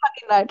was a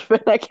funny night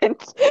when I can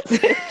say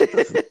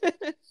this.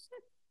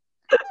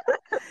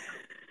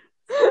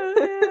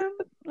 so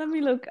let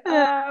me look.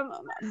 Yeah,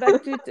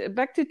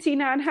 Back to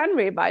Tina and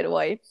Henry. By the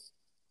way,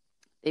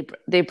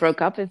 they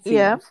broke up in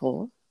yeah, season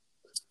 4.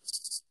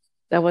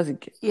 That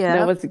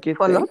yeah. was a good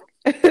For long. thing.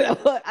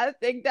 I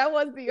think that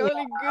was the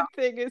only good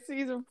thing in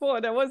season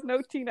 4. There was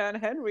no Tina and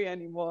Henry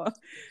anymore.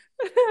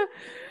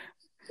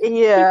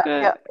 Yeah,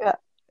 Because yeah, yeah. That's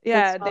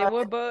yeah, they right.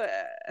 were both.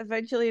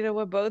 Eventually, they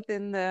were both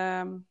in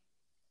the.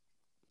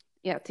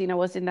 Yeah, Tina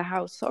was in the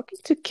house talking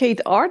to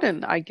Kate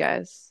Arden, I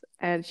guess,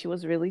 and she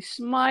was really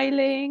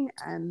smiling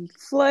and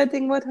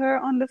flirting with her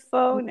on the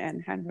phone,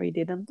 and Henry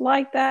didn't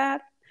like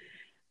that.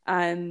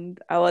 And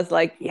I was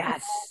like,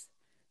 yes,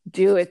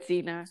 do it,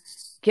 Tina.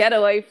 Get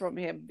away from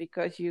him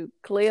because you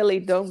clearly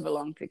don't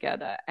belong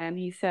together. And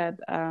he said,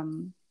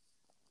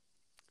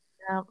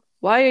 Yeah,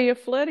 why are you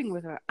flirting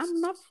with her? I'm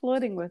not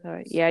flirting with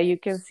her. Yeah, you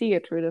can see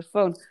it through the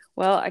phone.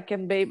 Well, I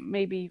can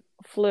maybe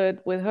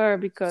flirt with her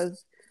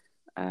because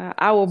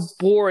our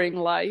boring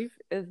life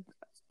is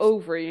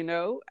over, you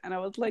know? And I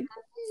was like,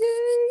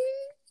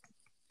 yay,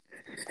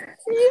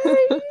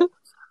 yay.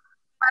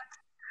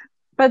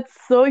 but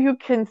so you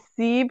can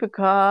see,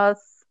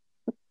 because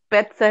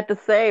Beth said the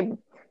same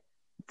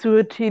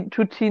to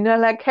Tina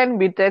like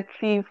Henry, that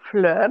she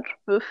flirt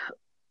with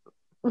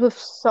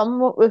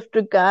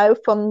the guy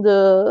from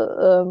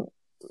the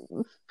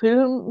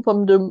film,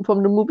 from the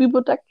movie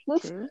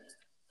productions. True.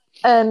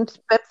 And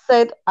Beth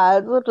said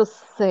also the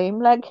same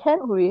like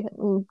Henry.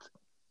 And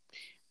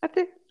I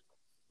think,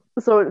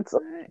 so it's uh,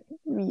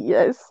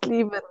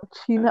 obviously when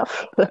Tina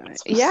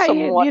flirts with yeah,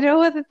 someone. you know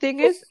what the thing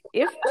is?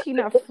 If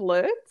Tina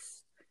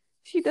flirts,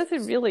 she does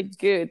it really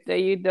good.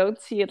 That you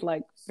don't see it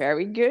like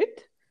very good,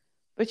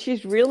 but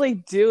she's really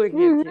doing it,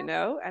 Mhm. you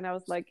know. And I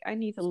was like, I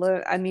need to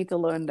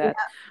learn that,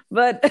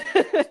 but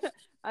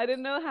I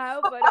don't know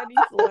how, but I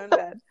need to learn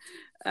that.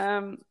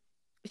 Um,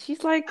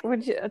 she's like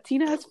when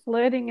Tina is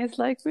flirting, is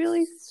like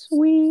really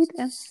sweet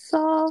and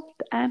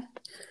soft, and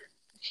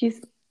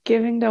she's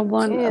giving the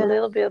one a Yeah,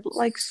 little bit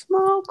like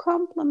small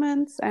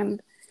compliments.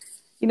 And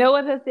you know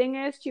what the thing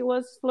is? She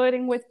was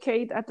flirting with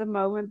Kate at the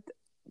moment,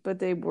 but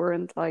they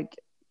weren't like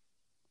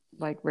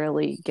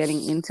really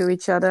getting into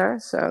each other.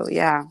 So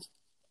yeah.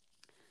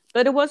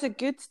 But it was a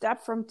good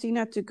step from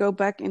Tina to go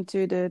back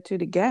into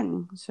the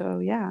gang. So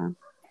yeah.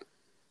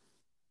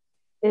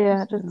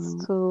 yeah, that's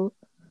So true.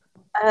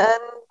 And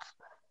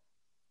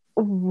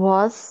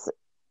was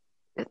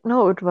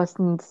no, it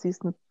wasn't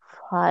season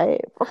 5.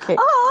 Okay. Okay.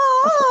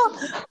 oh,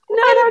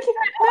 I don't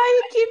now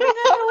you're keeping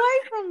it away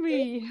from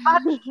me.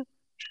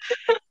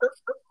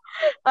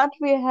 But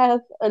we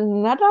have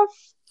another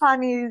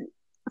funny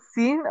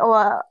scene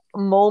or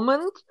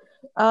moment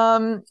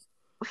um,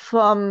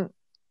 from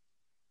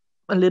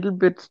a little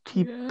bit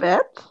Yeah.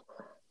 Tibet,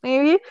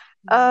 maybe,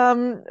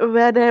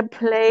 where they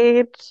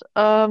played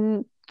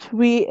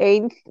three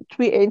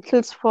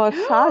angels for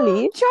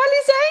Charlie.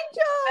 Charlie's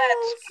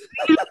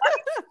Angels!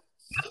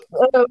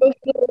 With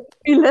the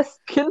three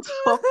lesbians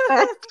for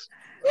Pat.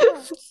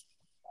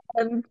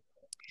 And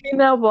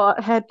Tina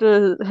had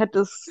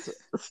this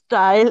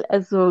style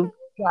as a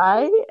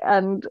guy,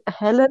 and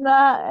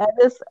Helena,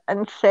 Alice,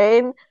 and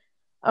Shane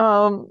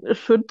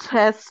should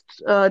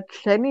test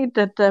Jenny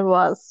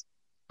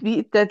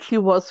that she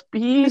was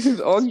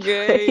being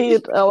Okay.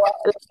 straight,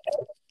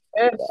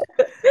 and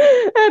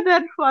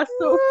that was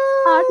so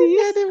funny.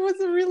 And it was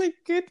a really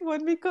good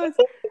one because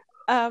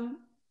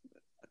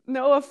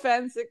no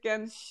offense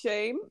against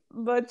Shane,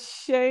 but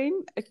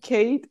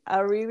Kate, I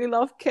really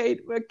love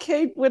Kate, but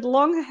Kate with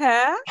long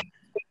hair.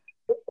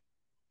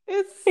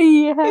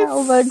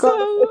 Oh my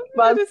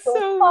God, It is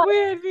so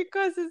weird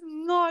because it's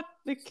not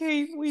the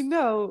Kate we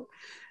know.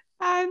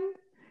 And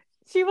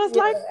she was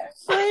like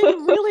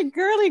playing really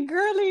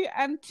girly,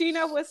 and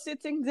Tina was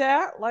sitting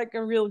there like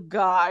a real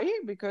guy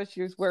because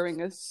she was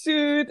wearing a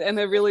suit and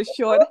a really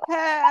short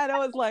hair. And I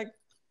was like,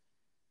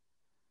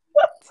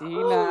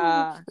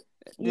 Tina,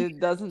 this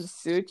doesn't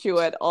suit you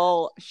at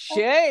all.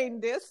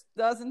 Shane, this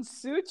doesn't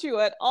suit you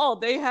at all.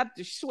 They had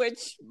to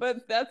switch,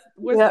 but that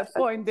was the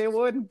point. They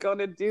weren't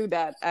gonna do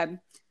that. And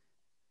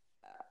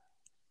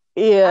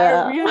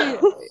I really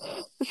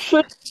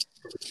should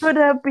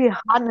have been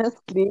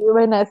honestly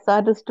when I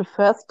saw this the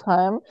first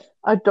time.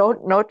 I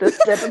don't notice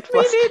that it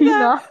was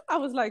Tina. I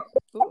was like,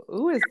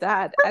 who is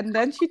that? And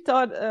then she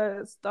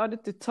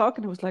started to talk,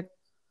 and I was like,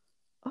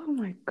 oh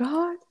my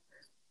God,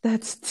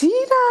 that's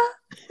Tina.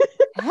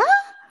 Huh?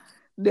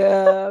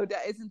 No,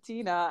 that isn't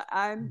Tina.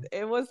 And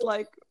it was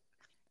like,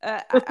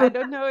 I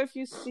don't know if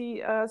you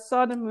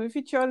saw the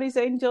movie Charlie's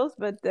Angels,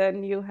 but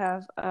then you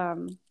have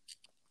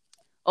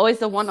always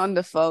the one on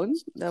the phone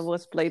that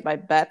was played by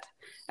Beth.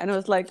 And it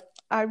was like,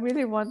 I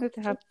really wanted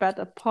to have Beth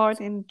a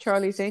part in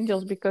Charlie's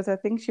Angels because I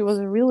think she was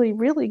a really,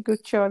 really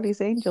good Charlie's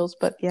Angels.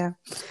 But yeah.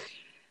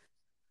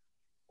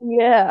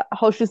 Yeah,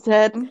 how she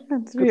said,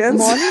 good morning,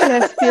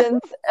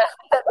 lesbians.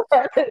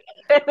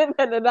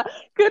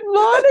 Good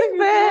morning,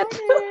 Beth.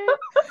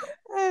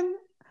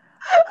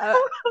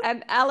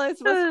 And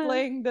Alice was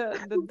playing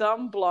the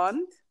dumb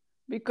blonde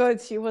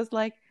because she was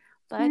like,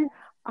 but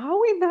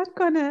are we not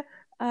gonna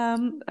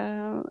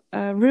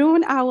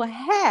ruin our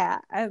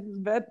hair?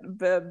 And Beth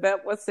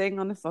was saying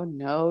on the phone,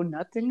 no,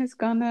 nothing is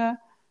gonna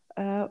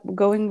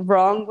going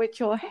wrong with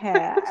your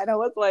hair. And I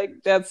was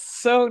like, that's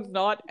so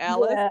not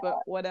Alice, but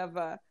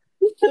whatever.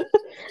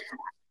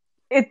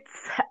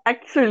 It's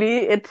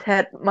actually, it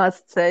had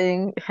must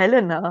saying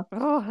Helena.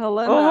 Oh,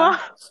 Helena.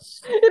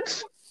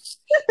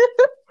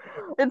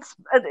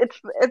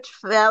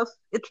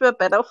 It were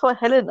better for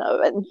Helena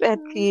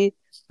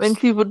when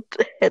she would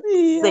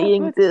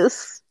saying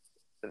this.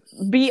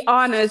 Be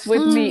honest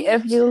with me.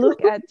 If you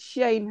look at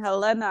Shane,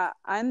 Helena,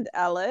 and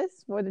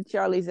Alice for the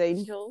Charlie's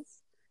Angels,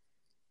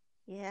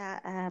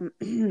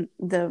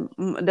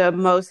 the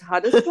most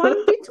hottest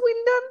one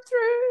between them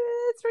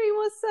three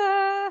was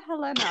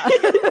Helena.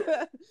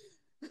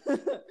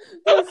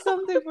 There's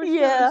something for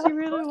sure. She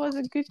really was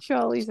a good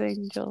Charlie's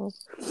Angel.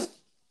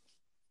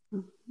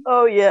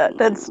 Oh yeah,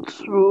 that's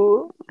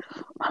true.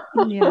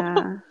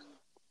 Yeah.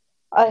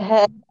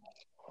 I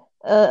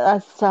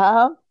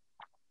saw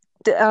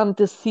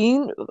the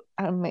scene,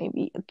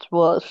 maybe it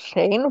was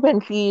Shane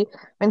when she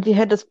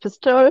had this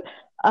pistol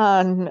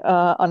on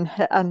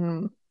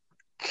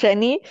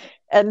Jenny,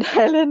 and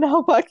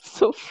Helena was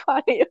so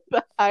funny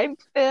behind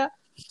her.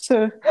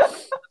 Oh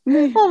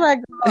my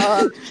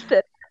God,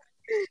 that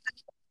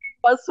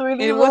was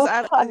really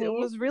funny. It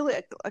was really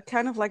a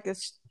kind of like a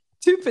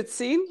stupid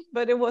scene,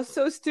 but it was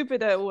so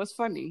stupid that it was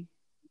funny.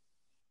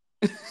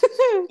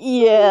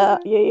 Yeah.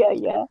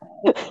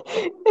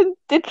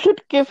 It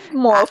should give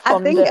more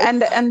from I think, this.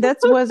 and that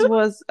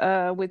was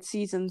with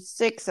season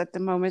 6 at the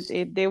moment.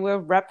 They were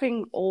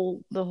wrapping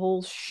the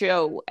whole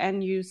show,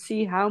 and you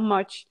see how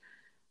much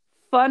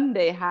fun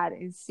they had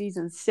in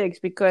season 6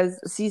 because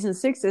season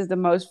 6 is the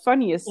most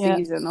funniest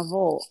season of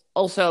all.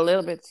 Also a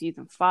little bit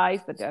season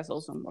 5, but there's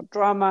also more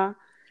drama.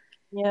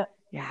 Yeah.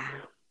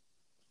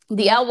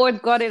 The L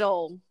Word got it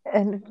all.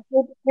 And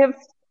it gives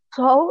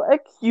so a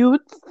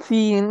cute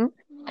scene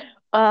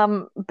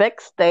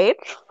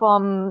backstage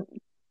from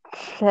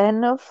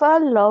Jennifer,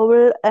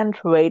 Laurel, and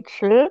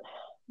Rachel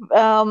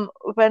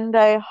when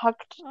they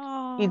hugged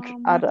each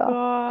other.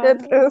 God.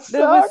 That was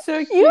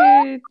so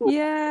cute.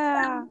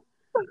 Yeah.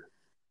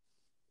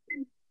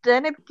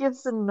 Then it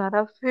gives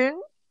another thing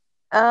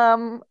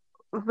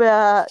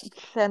where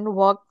Jen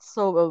walks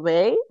so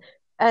away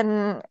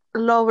and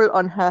Laurel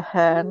on her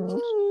hand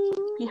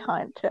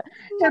behind her.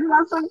 It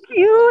was so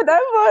cute. I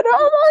thought,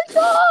 oh my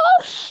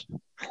gosh!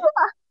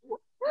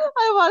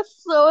 I was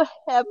so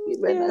happy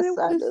when I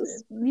saw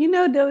this. You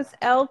know, those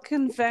L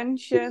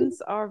conventions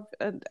are.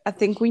 I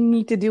think we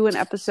need to do an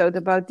episode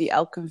about the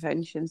L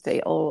conventions they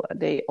all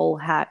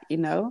had. You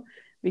know,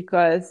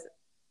 because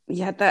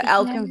the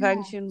L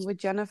convention with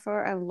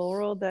Jennifer and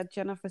Laurel, that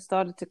Jennifer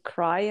started to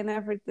cry and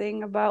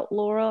everything about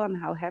Laurel and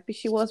how happy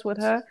she was with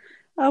her.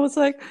 I was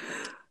like,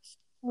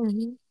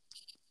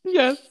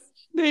 Yes,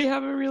 they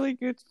have a really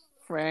good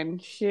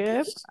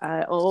friendship.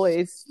 I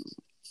always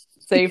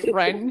say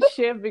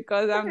friendship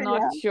because I'm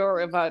not Yeah. sure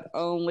about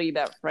only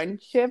that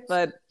friendship,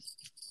 but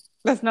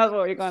that's not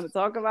what we're going to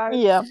talk about.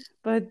 Yeah.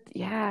 But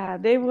yeah,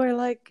 they were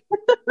like,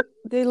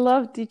 they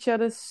loved each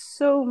other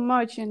so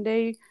much, and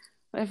they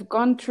have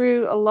gone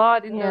through a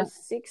lot in Yeah. those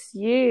 6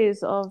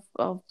 years of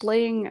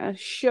playing a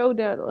show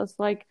that was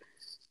like,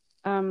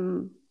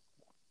 um,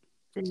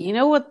 you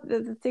know what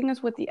the thing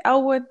is with the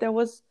L Word, there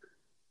was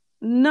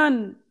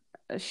none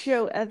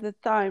show at the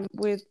time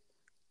with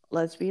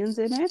lesbians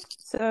in it.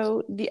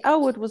 So the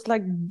L Word was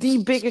like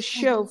the biggest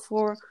show Mhm.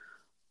 for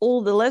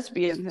all the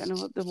lesbians, and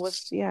it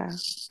was yeah.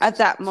 At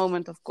that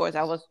moment, of course,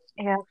 I was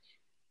Yeah.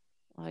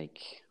 like,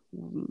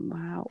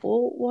 how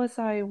old was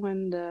I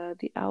when the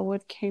L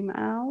Word came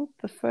out?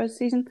 The first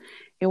season,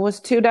 it was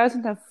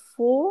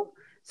 2004,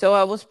 so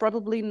I was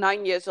probably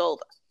 9 years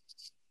old.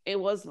 It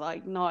was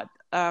like not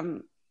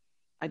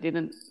I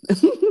didn't.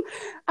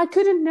 I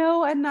couldn't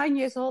know at 9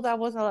 years old I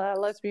was a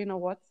lesbian or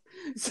what.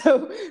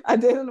 So I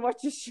didn't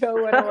watch the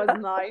show when I was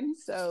 9.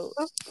 So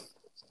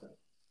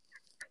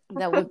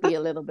that would be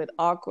a little bit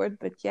awkward.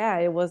 But yeah,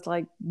 it was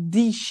like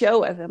the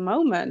show at the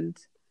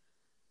moment.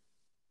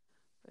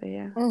 But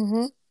yeah.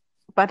 Hmm.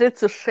 But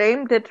it's a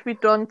shame that we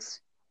don't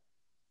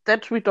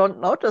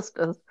notice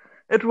this.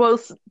 It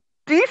was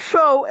the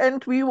show,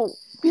 and we don't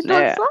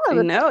No, saw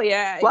it. no,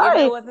 yeah. You know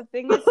Why? what the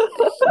thing is?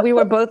 We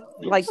were both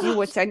like you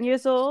were 10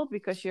 years old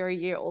because you're a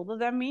year older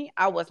than me.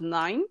 I was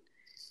 9.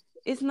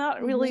 It's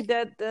not really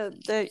Hmm.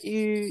 that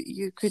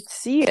you could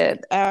see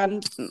it.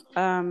 And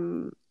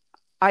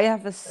I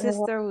have a Yeah.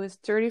 sister who is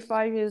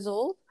 35 years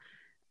old,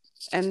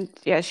 and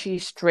yeah,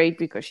 she's straight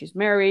because she's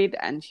married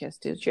and she has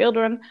 2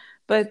 children.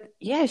 But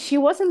yeah, she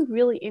wasn't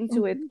really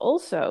into it Hmm.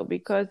 also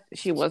because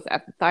she was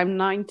at the time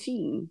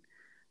 19.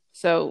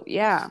 So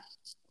yeah,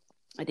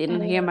 I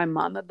didn't hear Yeah. my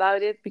mom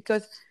about it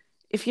because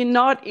if you're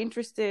not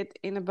interested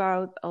in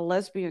about a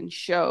lesbian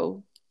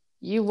show,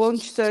 you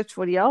won't search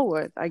for the L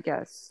Word, I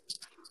guess.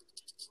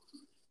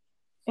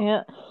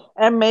 Yeah.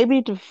 And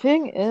maybe the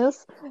thing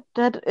is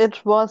that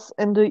it was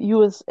in the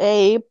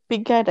USA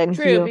bigger than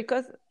True, here,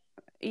 because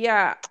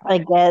yeah, I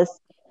guess.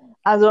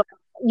 Also,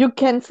 you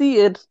can see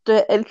it,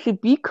 the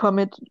LGBT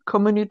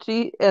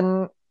community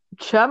in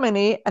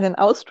Germany and in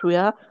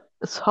Austria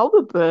is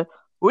horrible.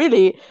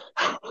 Really.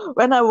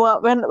 When I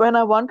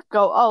want to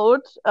go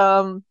out,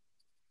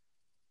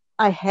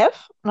 I have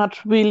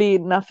not really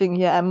nothing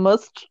here. I'm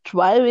most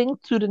driving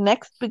to the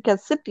next bigger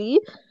city,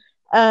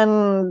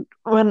 and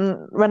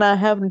when I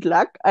haven't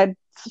luck, it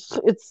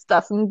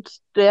doesn't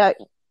there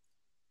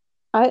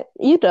I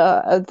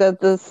either that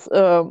this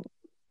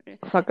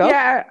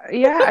forgot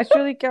yeah, I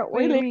truly get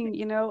what you really. mean.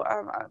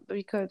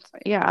 Because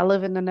yeah, I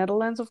live in the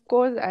Netherlands, of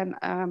course, and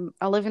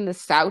I live in the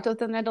south of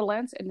the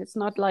Netherlands, and it's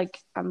not like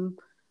I'm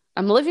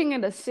living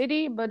in a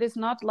city, but it's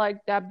not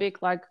like that big,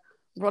 like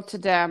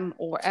Rotterdam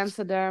or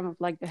Amsterdam,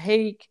 like The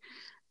Hague.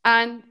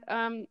 And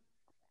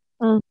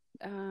Mm,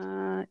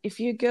 if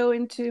you go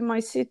into my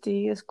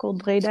city, it's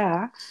called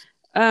Breda.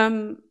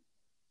 Um,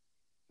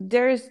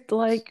 there's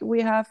like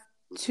we have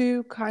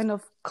two kind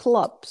of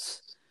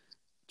clubs.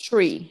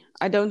 Three.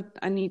 I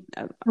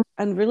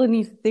really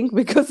need to think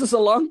because it's a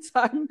long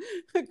time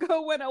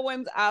ago when I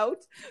went out.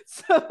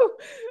 So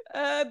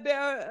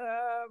there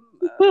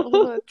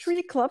are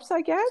three clubs,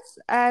 I guess,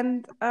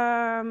 and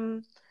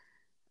I've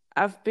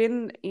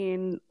been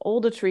in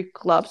all the three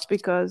clubs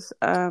because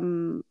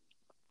and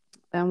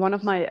one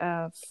of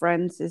my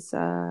friends is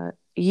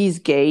he's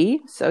gay.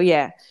 So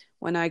yeah,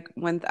 when I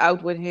went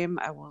out with him,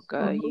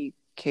 mhm, he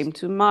came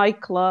to my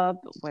club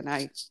when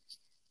I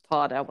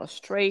thought I was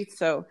straight.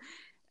 So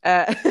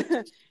uh,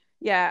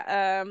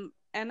 yeah,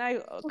 and I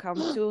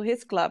come to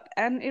his club,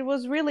 and it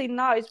was really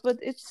nice. But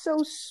it's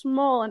so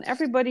small, and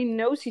everybody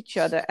knows each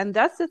other, and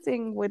that's the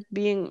thing with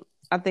being,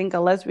 I think, a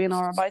lesbian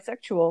or a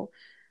bisexual.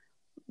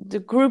 The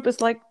group is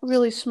like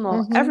really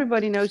small. mhm.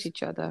 Everybody knows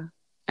each other,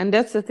 and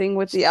that's the thing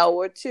with the L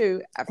Word too.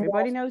 Yeah,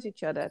 Everybody knows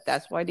each other.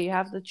 That's why they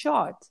have the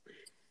chart.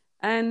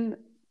 And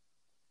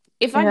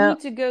if I yeah. need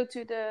to go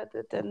to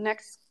the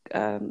next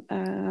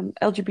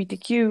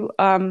LGBTQ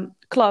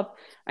club,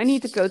 I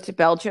need to go to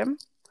Belgium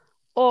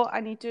or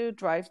I need to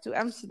drive to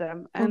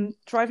Amsterdam. Mhm. And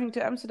driving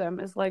to Amsterdam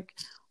is like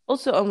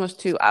also almost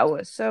 2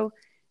 hours. So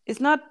it's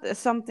not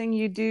something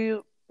you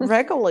do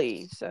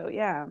regularly. So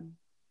yeah,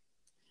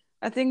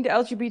 I think the Yeah,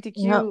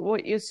 LGBTQ,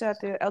 what you said,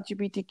 the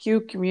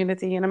LGBTQ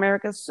community in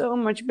America is so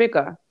much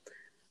bigger.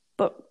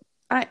 But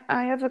I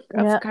have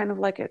yeah. kind of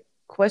like a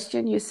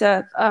question. You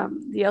said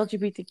the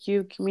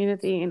LGBTQ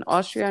community in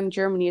Austria and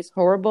Germany is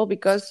horrible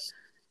because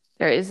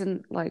there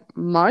isn't like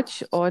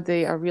much, or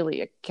they are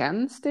really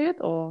against it,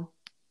 or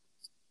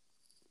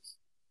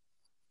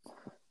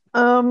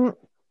Um,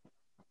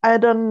 I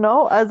don't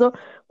know. Also,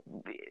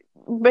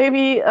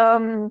 maybe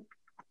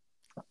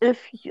if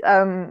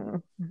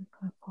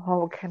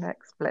how can I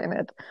explain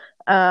it?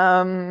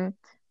 Um,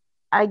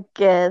 I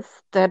guess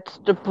that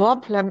the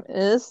problem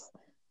is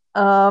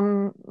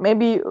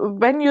maybe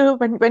when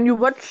you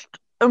watched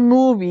a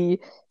movie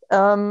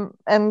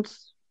and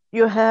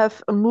you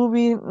have a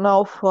movie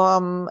now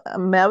from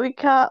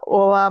America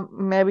or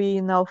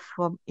maybe now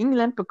from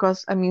England,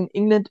 because I mean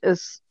England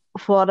is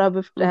further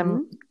with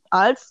them Mm-hmm.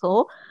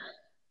 also.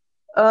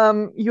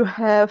 You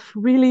have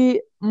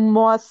really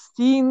more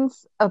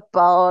scenes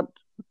about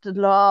the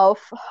love,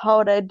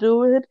 how they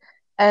do it,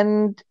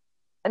 and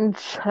in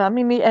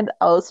Germany and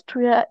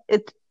Austria,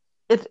 it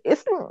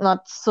isn't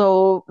not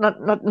so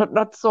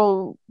not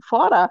so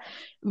further.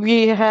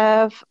 We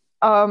have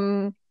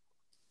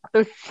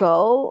a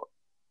show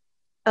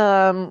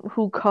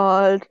who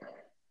called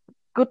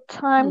Good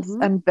Times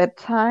Mm-hmm. and Bad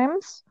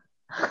Times.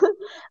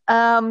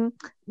 Um,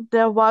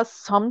 there was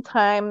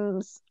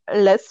sometimes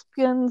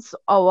lesbians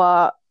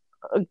or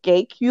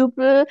gay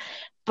people,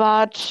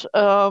 but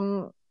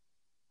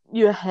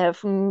you have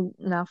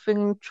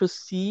nothing to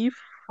see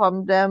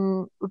from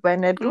them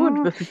when they do it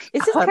Mm. with each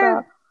Is it kind other.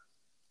 of,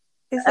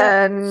 is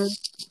that, And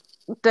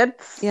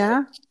that's,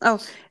 yeah? Oh,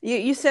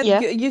 you said yeah,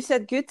 you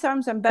said good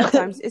times and bad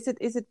times. Is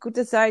it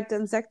gute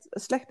Zeiten,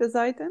 slechte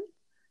Zeiten?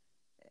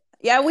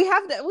 Yeah, we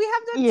have that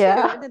too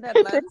yeah. in the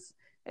Netherlands.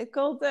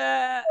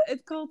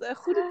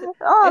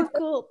 Oh, It's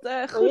called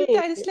goede great.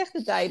 tijden,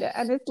 slechte tijden,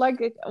 and it's like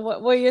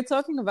what you're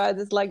talking about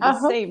is like the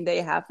Uh-huh. same.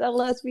 They have the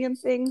lesbian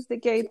things, the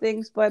gay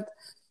things, but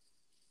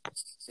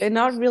they're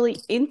not really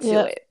into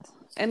Yeah, it,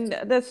 and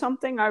that's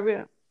something I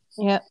really.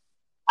 yeah.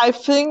 I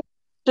think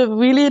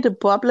the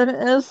problem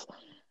is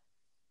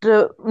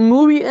the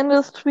movie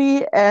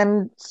industry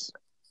and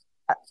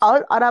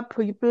all other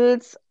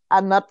peoples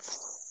are not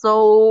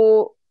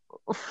so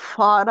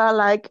further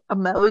like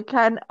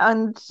American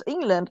and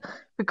England.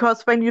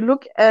 Because when you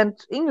look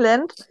at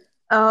England,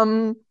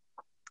 um,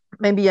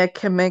 maybe I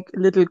can make a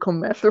little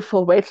commercial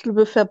for Rachel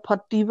with her Pod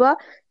Diva.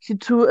 She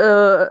do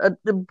a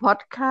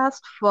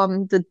podcast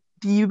from the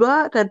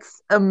Diva.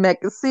 That's a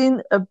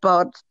magazine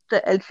about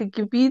the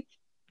LGBT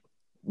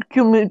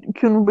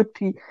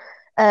community,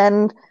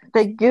 and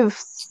they give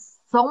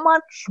so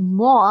much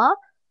more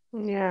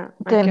Yeah,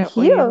 I than get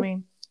what you here.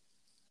 mean.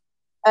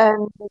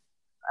 And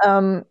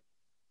um,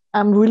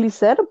 I'm really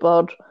sad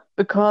about,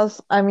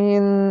 because I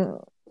mean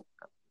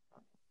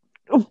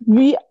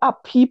we are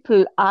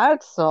people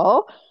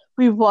also.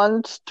 We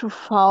want to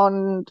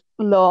find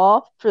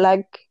love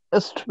like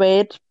a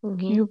straight Hmm.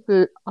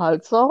 people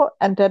also,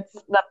 and that's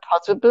not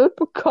possible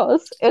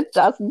because it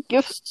doesn't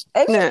give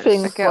Yeah, I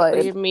anything get for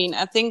what you it. mean.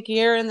 I think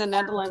here in the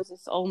Netherlands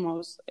it's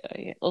almost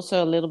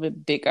also a little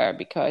bit bigger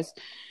because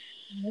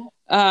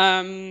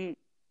um,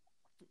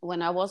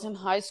 when I was in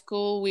high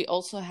school, we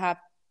also had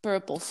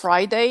Purple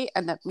Friday,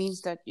 and that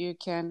means that you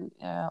can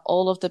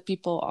all of the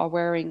people are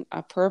wearing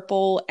a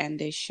purple, and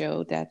they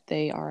show that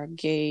they are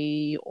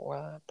gay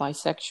or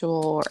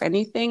bisexual or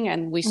anything,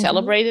 and we Hmm.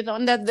 celebrate it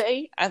on that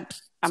day. I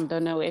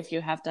don't know if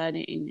you have that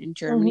in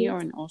Germany Hmm.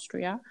 or in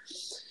Austria.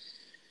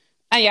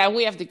 And yeah,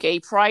 we have the Gay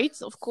Pride,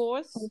 of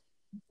course,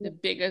 the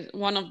biggest,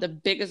 one of the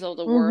biggest of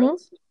the Hmm. world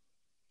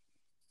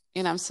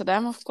in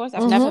Amsterdam, of course.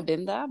 I've Hmm. never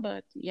been there,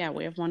 but yeah,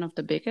 we have one of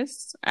the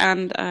biggest,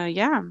 and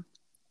yeah.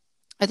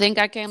 I think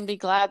I can be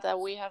glad that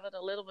we have it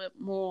a little bit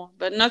more,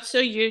 but not so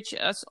huge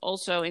as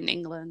also in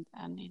England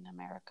and in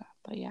America.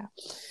 But yeah,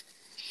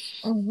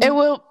 it Hmm.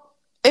 will,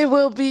 it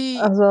will be,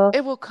 Also,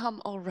 it will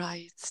come all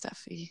right,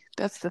 Steffi.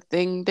 That's the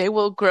thing. They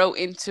will grow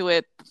into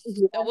it.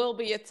 There yeah, will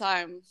be a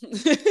time.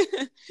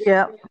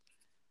 yeah,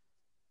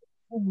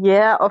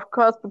 yeah, of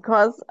course,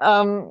 because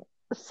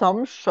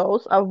some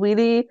shows are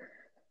really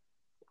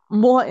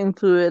more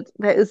into it.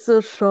 There is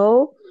a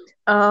show,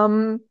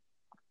 um,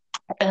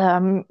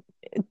 um,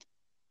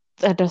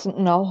 I doesn't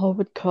know how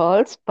it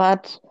calls,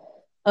 but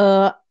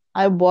uh,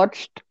 I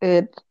watched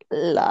it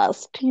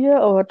last year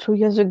or 2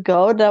 years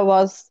ago. There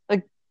was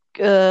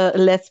a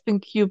lesbian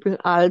couple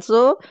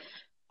also,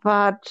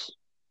 but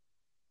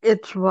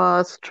it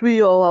was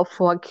 3 or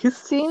 4 kiss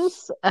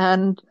scenes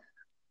and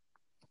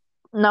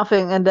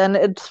nothing. And then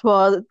it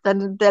was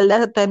then they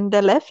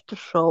left the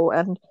show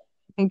and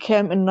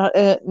came in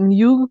a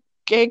new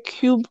gay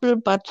couple,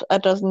 but I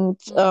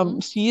doesn't Hmm.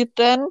 see it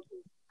then.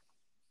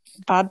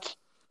 But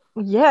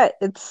yeah,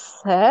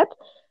 it's sad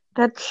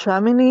that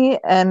Germany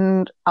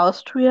and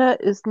Austria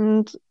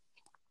isn't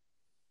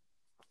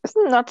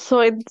not so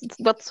it's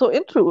not so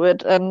into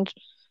it, and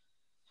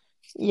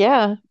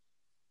yeah.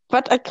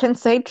 But I can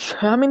say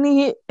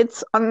Germany,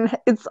 it's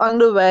on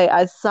the way.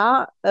 I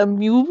saw a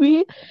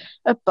movie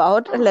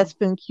about a Oh.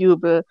 lesbian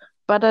couple,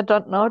 but I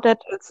don't know that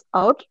it's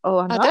out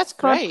or Oh, not. that's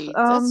But great.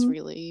 That's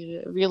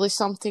really, really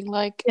something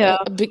like yeah,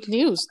 a big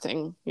news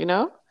thing, you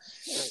know?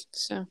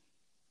 So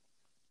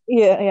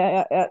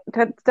yeah.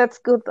 That's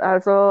good.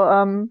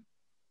 Also,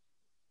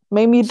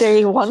 maybe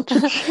they want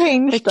to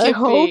change. it I could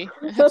hope. be,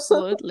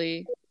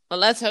 absolutely. Well,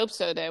 let's hope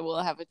so. They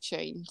will have a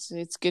change.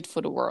 It's good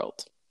for the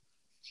world,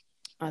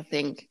 I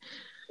think.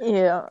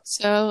 Yeah.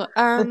 So,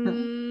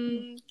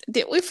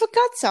 did we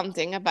forgot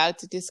something about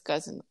to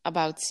discuss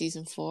about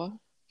season 4?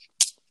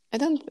 I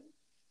don't.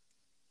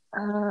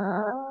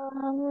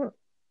 Um,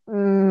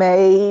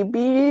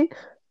 maybe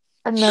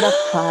another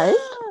fight.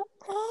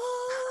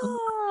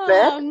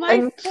 Beth Oh, my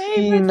and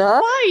favorite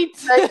Tina,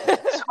 they fight.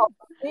 told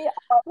me.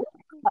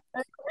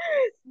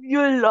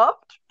 You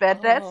loved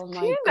Badass Oh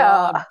my Tina.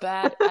 God,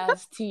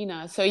 badass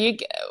Tina. So you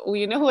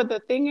know what the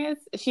thing is?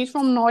 She's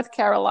from North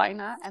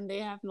Carolina, and they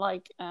have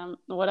like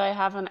what I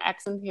have an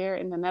accent here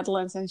in the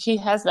Netherlands, and she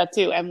has that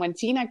too. And when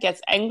Tina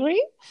gets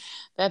angry,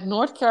 that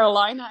North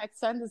Carolina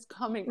accent is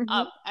coming Mhm.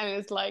 up, and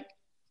it's like,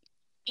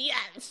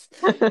 yes,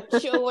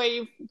 show where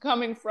you're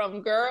coming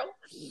from, girl.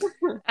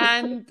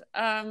 And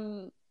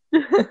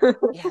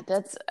yeah,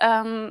 that's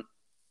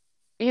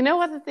you know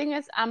what the thing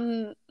is?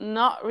 I'm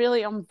not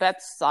really on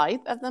Bet's side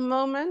at the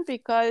moment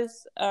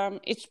because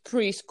it's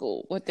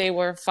preschool. What they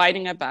were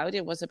fighting about,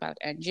 it was about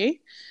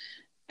Angie.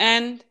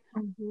 And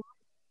Mhm.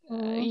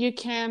 Mhm. you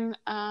can,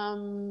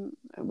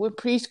 with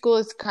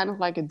preschool, it's kind of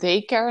like a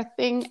daycare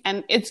thing.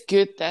 And it's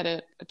good that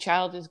a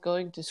child is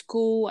going to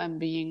school and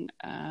being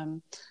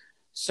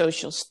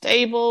social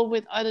stable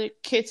with other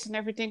kids and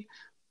everything.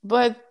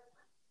 But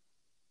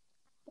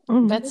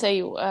let's Mhm.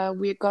 say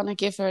we're going to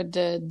give her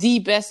the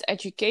best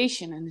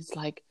education. And it's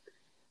like,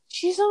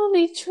 she's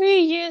only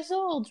 3 years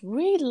old.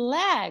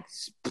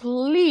 Relax.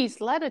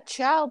 Please let a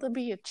child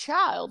be a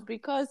child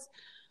because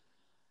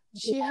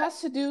she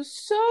has to do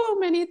so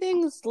many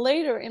things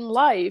later in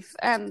life.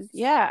 And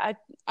yeah,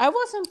 I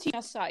was on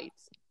Tina's side.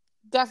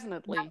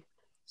 Definitely.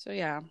 So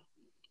yeah.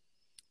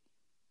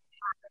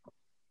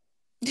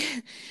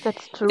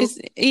 That's true. It's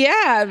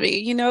yeah,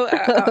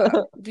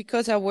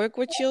 because I work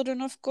with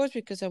children, of course,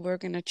 because I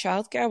work in a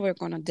childcare, I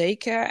work on a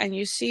daycare, and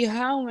you see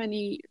how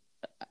many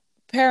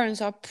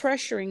parents are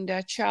pressuring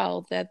their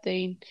child that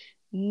they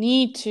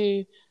need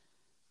to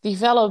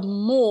develop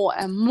more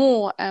and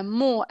more and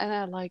more. And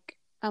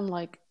I'm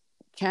like,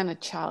 can a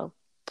child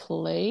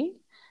play?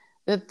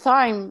 The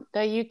time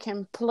that you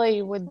can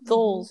play with Mhm.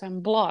 dolls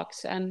and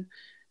blocks and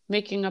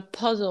making a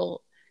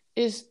puzzle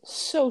is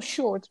so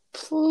short.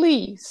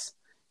 Please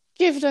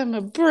give them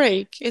a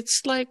break.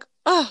 It's like,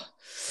 oh,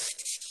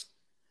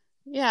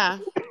 yeah.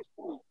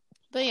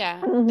 But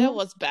yeah, that Mhm.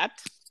 was bad.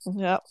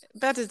 Yeah.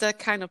 That is that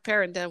kind of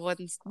parent that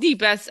wants the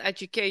best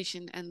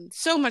education and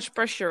so much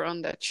pressure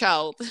on their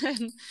child.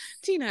 And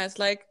Tina is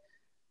like,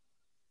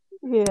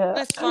 Yeah.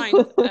 let's find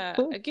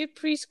a good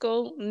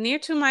preschool near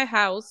to my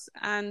house.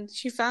 And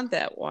she found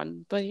that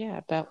one. But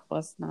yeah, that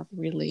was not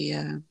really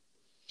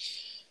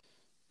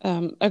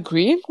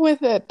agreeing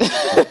with it.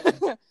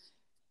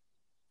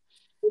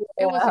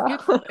 It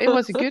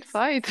was a good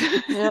fight.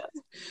 Yeah.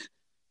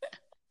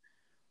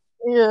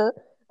 Yeah.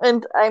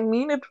 And I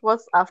mean, it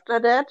was after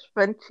that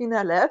when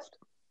Tina left,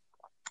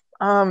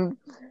 um,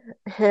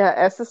 her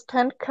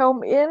assistant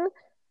came in,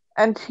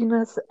 and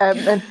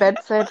and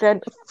Beth said then,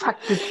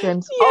 "Fuck you,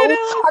 James. Yeah, Oh, that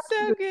was fuck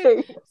so you, good.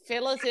 James."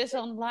 Phyllis is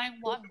on line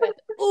one, but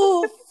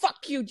oh,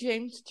 fuck you,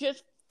 James.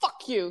 Just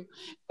fuck you.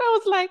 I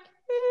was like,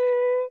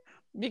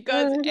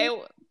 because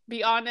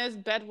be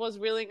honest, Beth was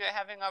really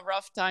having a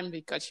rough time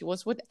because she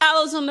was with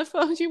Alice on the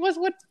phone. She was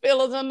with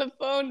Phyllis on the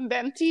phone.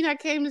 Then Tina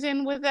came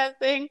in with that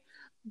thing.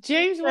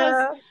 James was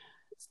Yeah.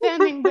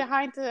 standing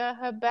behind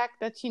her back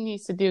that she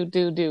needs to do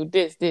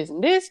this,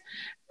 and this.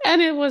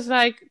 And it was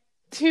like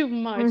too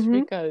much Hmm.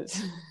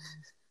 because.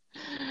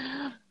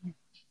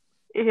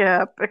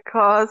 Yeah,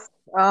 because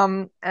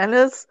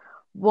Alice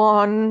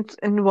once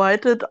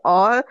invited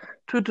all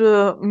to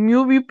the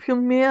movie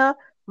premiere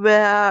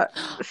where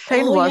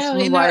Shane Oh was yeah, in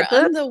her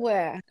invited.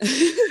 underwear.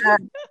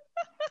 And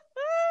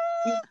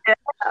yeah,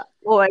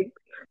 like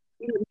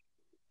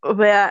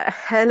where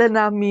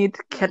Helena meet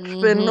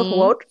Catherine Mm-hmm.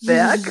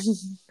 Rothberg.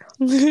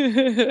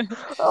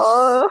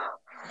 Oh,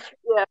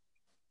 yeah.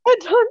 I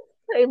don't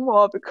say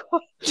more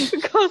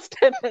because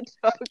then I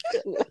talk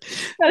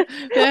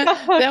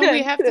Then we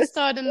again. have to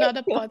start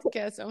another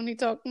podcast only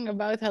talking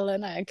about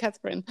Helena and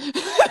Catherine.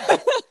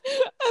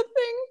 I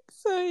think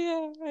so.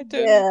 Yeah, I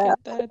totally Yeah.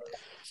 get that.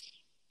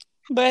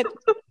 But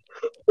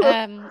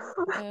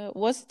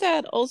was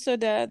that also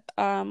that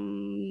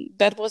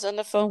was on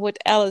the phone with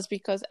Alice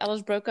because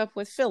Alice broke up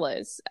with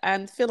Phyllis,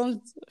 and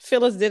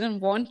Phyllis didn't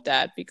want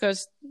that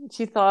because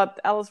she thought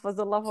Alice was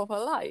the love of her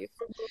life.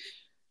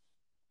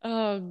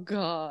 Oh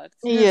God,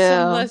 there's some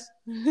Yeah. less.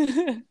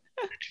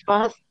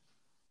 Was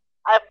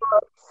I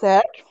was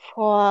sad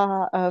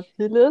for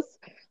Phyllis,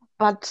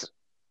 but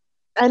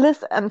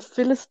Alice and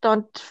Phyllis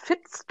don't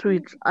fit to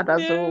each other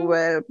so No,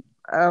 well.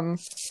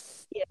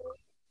 Yeah.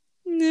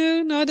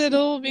 no, not at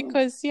all.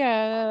 Because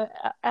yeah,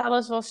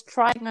 Alice was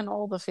trying on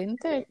all the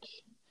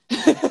vintage.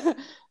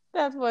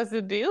 That was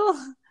the deal.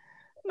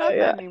 Not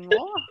Yeah.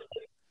 anymore.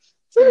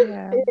 So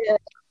yeah, Yeah.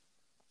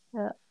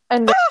 Yeah.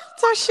 And then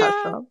Tasha.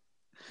 Tasha.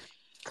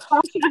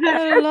 Tasha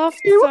I had love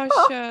you.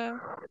 Tasha.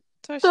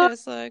 Tasha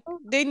is like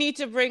they need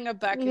to bring her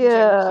back in Gen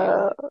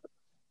Yeah. Q,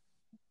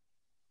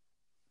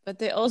 but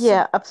they also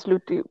Yeah,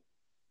 absolutely.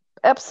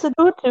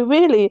 Absolutely,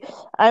 really.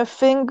 I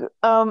think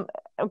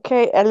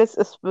okay, Alice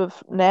is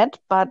with Ned,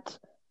 but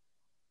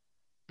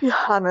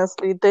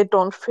honestly, they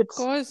don't fit of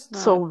course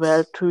so not.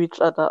 well to each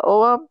other.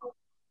 Or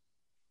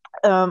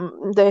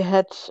they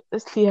had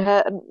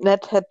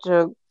Ned had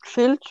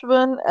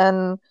children,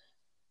 and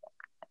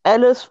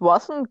Alice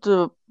wasn't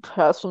the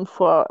person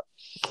for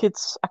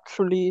kids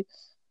actually.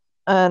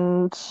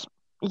 And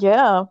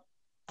yeah,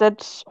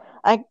 that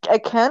I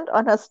can't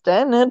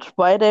understand it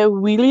why they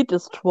really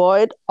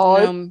destroyed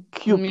all No, me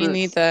Cupids.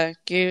 neither.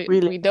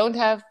 Really. We don't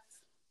have.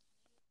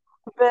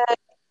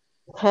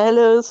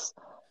 Hellas,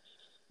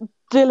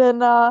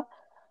 Helena.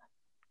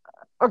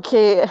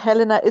 Okay,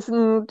 Helena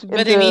isn't in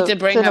But they need the to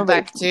bring her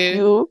back Generation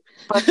too. Q,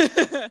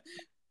 but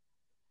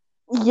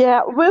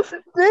yeah, with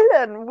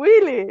Dylan,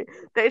 really.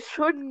 They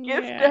should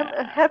give them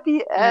a Yeah.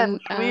 happy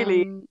And end,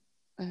 really.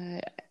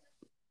 uh,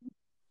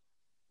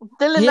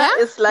 Delena yeah,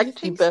 is you like the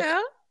think best.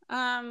 so?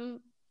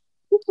 Um,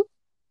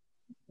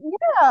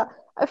 Yeah,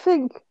 I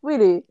think,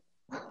 really.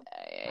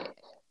 I-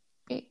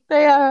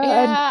 They are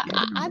yeah,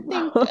 I an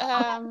think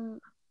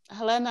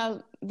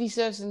Helena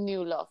deserves a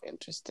new love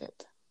interested.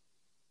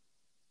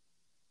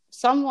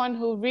 Someone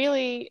who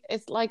really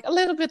is like a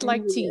little bit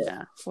like yeah,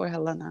 Tina for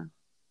Helena.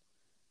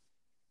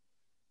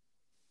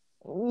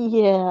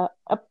 yeah.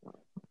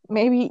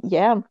 Maybe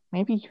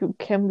you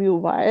can be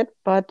right,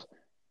 but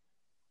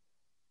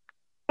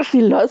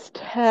she lost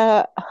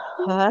her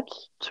heart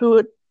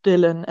to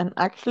Dylan, and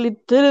actually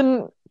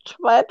Dylan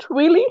tried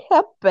really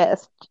her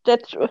best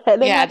that Yeah,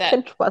 Helena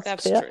can trust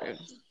that's her, true.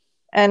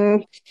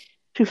 and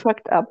she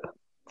fucked up.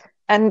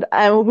 And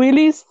I'm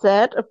really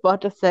sad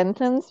about the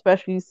sentence where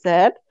she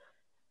said,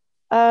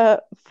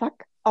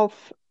 fuck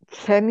off,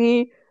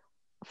 Jenny,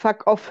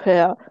 fuck off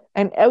her.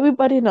 And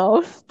everybody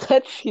knows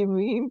that she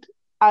meant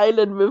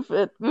Island with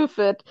it,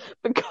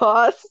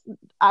 because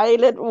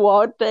Island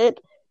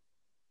wanted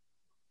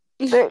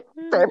the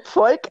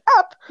folk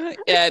up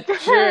Yeah, again.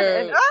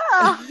 And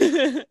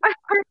true.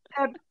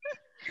 and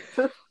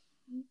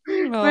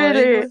Well, it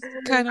really, was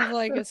kind of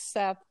like a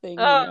sad thing,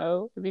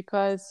 uh,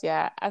 because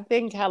yeah, I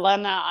think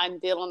Helena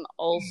and Dylan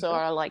also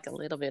are like a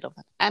little bit of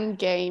an end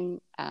game.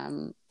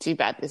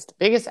 Tibet is the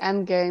biggest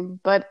end game,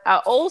 but I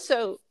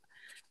also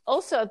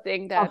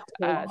think of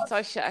that course.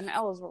 Tasha and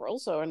Alice were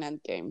also an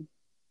end game.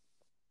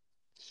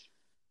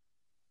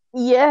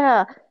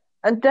 Yeah,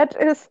 and that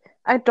is,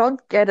 I don't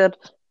get it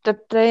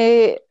that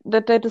they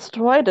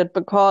destroyed it,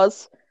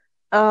 because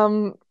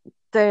um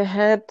they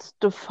had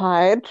to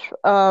fight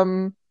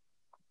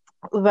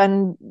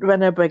when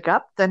they break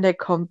up, then they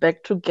come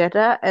back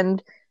together,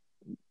 and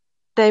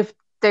they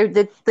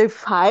they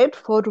fight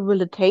for the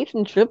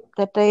relationship,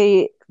 that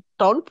they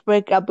don't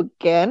break up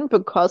again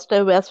because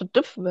they were so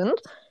different.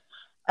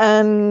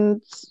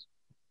 And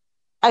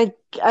I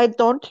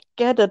don't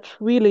get it,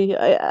 really.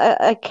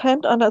 I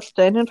can't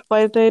understand it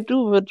why they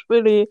do it,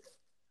 really.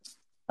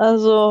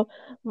 Also,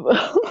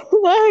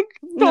 I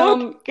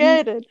don't No,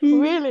 get it,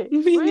 really,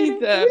 me really,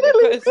 neither.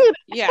 really, Because really.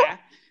 yeah,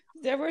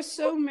 there were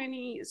so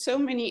many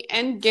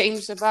end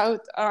games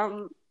about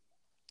a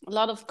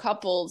lot of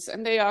couples,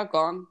 and they are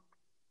gone,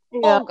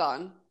 Yeah, all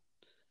gone.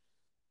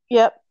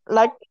 yeah,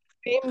 like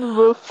same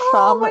with Oh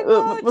Charm, my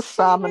God, with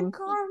Shane and Charmin.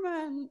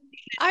 Carmen.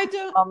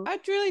 Um, I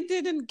really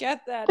didn't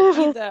get that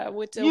either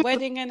with the you,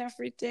 wedding and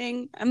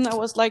everything. And I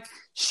was like,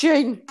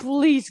 Shane,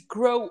 please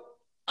grow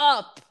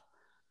up.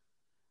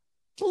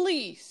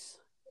 Please.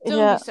 Don't be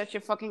yeah, such a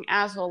fucking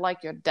asshole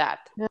like your dad.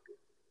 yeah,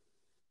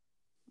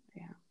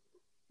 Yeah.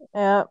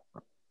 yeah,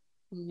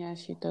 Yeah,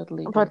 she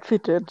totally did. but she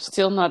did.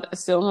 Still not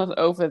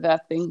over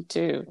that thing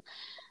too.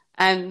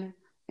 And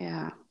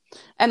yeah.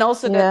 And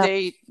also that Yeah,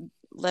 they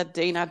let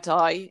Dana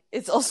die.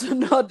 It's also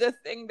not the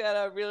thing that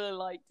I really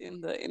liked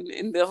in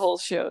the whole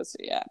show. So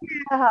yeah.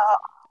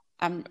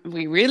 yeah,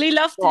 We really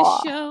love this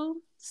wow. show,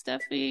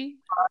 Steffi,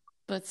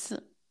 but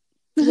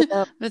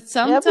Yeah, but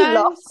yeah, we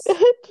love sometimes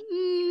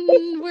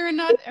it. we're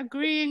not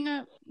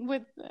agreeing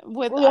with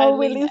We are Eileen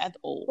really at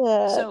all.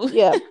 sad. So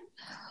Yeah,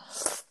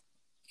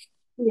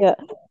 yeah.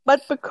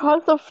 But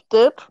because of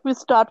that, we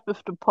start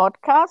with the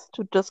podcast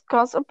to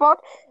discuss about,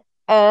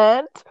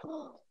 and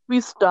we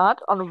start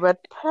on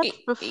Wattpad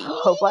with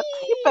our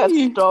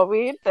Tibet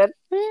story that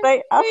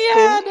they are still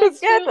yeah, that's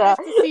true. together.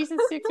 After season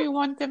 6, we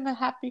want them a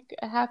happy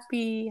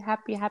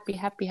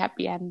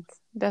end.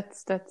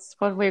 That's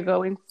what we're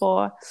going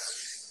for.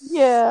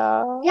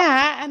 Yeah,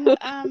 Yeah,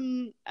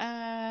 and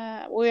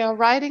we are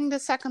writing the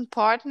second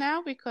part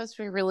now because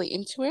we're really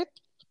into it.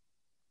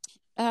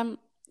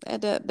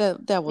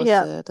 That was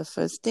yeah, the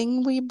first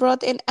thing we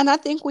brought in, and I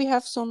think we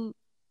have some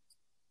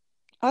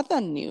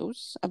other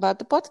news about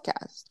the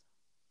podcast.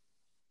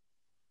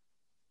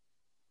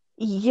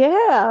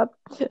 yeah.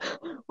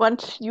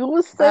 Want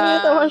you say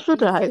it, or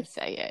should You can I?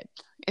 say it.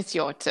 It's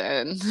your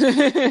turn.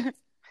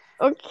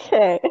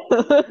 Okay.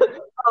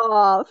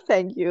 Oh,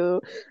 thank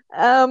you.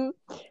 Um,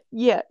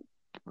 yeah,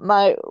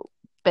 my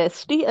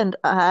bestie and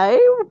I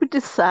we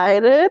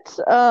decided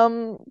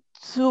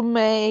to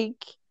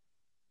make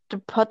the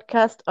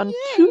podcast on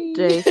two Yay!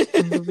 days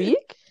in the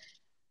week,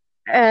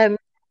 and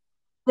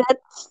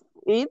that's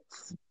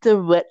it's the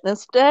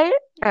Wednesday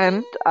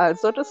and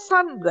also the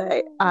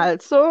Sunday. Yeah.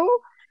 Also,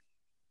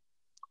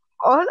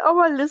 all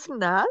our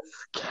listeners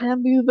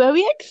can be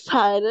very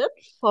excited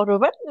for the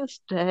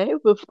Wednesday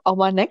with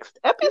our next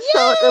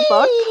episode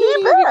about Yay!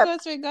 Tibet. Because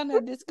we're gonna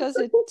discuss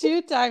it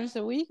 2 times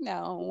a week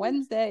now, on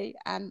Wednesday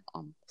and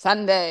on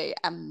Sunday,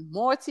 and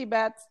more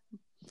Tibet.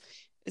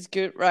 It's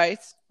good, right?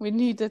 We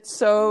need it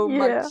so Yeah.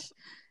 much.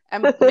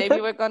 And maybe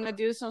we're gonna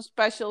do some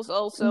specials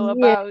also Yeah.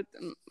 about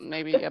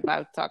maybe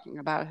about talking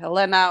about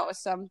Helena or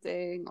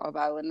something, or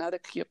about another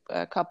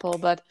couple.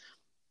 But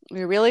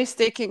we're really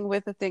sticking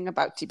with the thing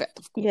about Tibet,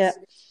 of Yeah.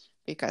 course,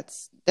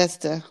 because that's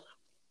the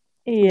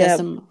Yeah.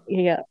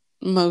 Yeah.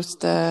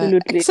 most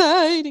Absolutely.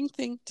 exciting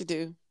thing to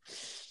do.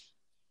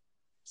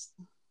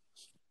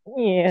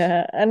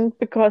 Yeah. And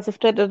because of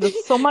that, it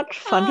is so much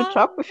fun to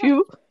talk with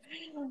you.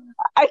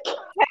 I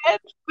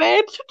can't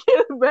wait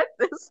till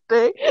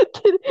Wednesday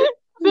till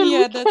we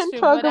Yeah, that's can true.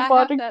 talk But I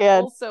about have that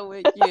again. also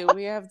with you.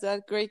 We have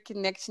that great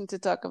connection to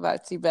talk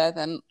about Tibet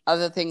and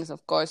other things,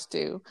 of course,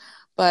 too.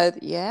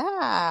 But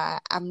yeah,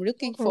 I'm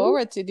looking Mhm.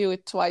 forward to do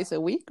it twice a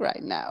week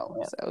right now.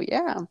 Yeah. So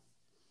yeah.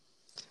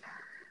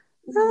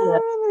 Yeah.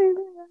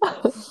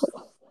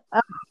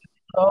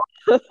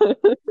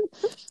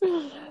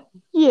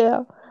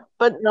 Yeah.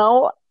 But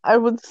now I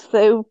would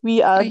say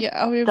we are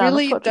Are we done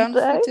really for done for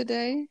today.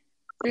 today?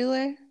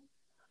 Really?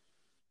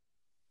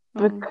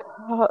 Oh,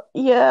 Because,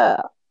 yeah,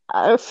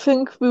 I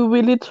think we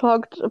really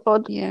talked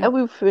about yeah.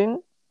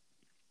 everything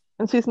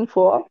in season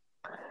 4.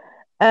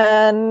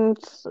 And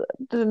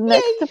the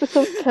next Yay!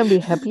 episode can be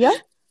happier.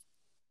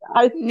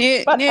 I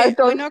No, but I no, we're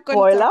don't not going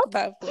to spoil talk up.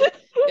 about food.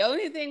 The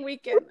only thing we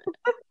can.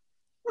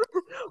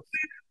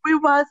 We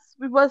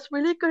was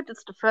really good.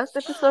 It's the first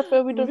episode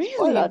where we don't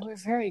spoil Really, it. we're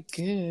very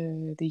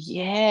good.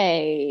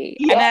 Yay!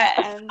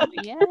 Yeah. And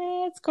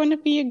yeah, it's going to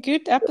be a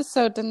good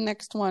episode. The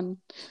next one.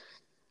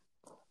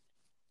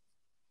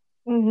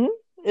 hmm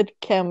It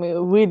can be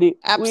a really, really,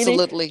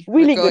 Absolutely, we're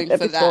really good going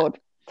for that. episode.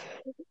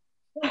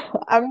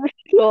 I'm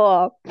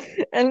sure.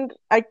 And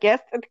I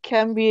guess it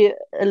can be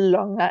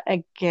longer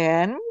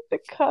again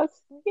because,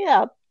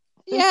 yeah,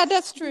 Yeah, this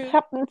that's true.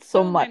 happens so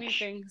So many much.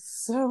 things.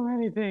 So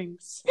many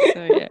things.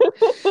 So yeah.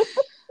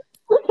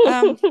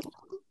 Um.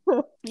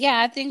 Yeah,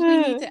 I think we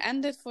need to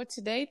end it for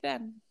today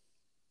then.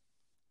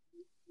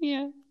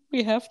 Yeah,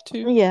 we have to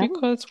Yeah.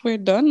 because we're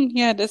done.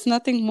 Yeah, there's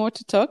nothing more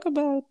to talk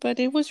about. But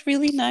it was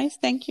really nice.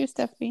 Thank you,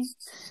 Steffi.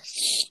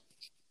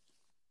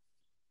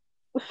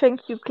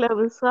 Thank you,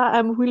 Clarissa.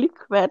 I'm really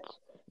glad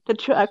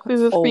that you agree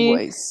with me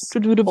Always. to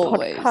do the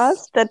Always.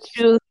 podcast, that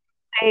you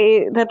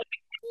say that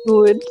we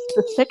do it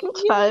the second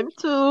Yeah. time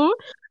too,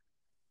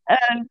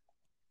 and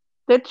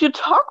that you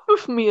talk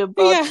with me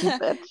about Yeah.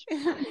 Tibet.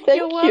 You're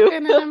Thank you.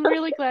 welcome, and I'm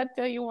really glad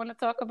that you want to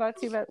talk about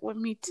Tibet with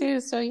me too.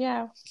 So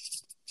yeah,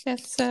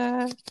 it's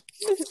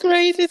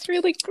great. It's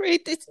really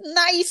great. It's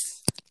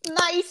nice,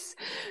 nice.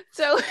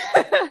 So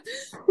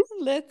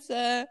let's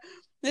uh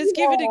let's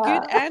give it a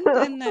good end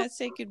Yeah. and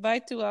say goodbye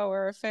to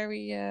our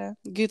very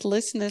good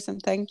listeners,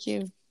 and thank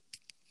you.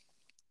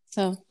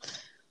 So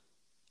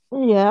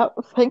Yeah,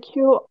 thank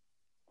you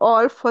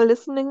all for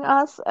listening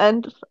us,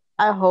 and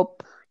I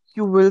hope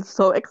you will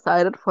so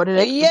excited for the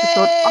next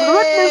episode on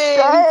yay!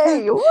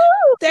 Wednesday. Woo!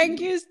 Thank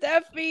you,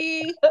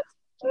 Steffi.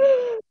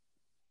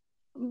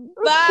 Thank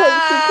you,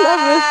 Bye.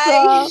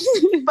 Clarissa.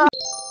 Bye.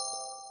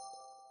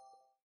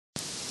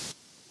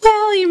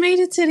 Well, you made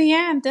it to the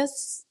end.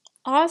 That's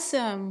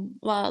awesome.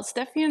 Well,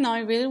 Steffi and I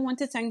really want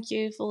to thank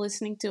you for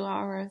listening to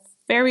our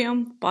very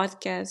own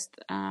podcast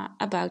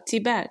about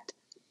Tibet.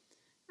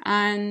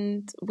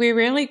 And we're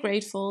really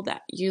grateful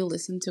that you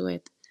listened to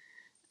it.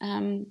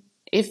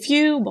 If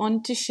you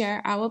want to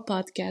share our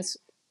podcast,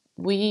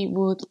 we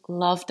would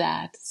love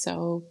that.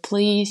 So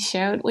please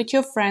share it with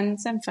your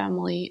friends and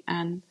family,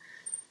 and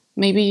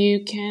maybe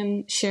you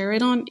can share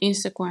it on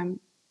Instagram,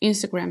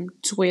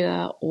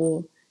 Twitter,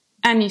 or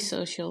any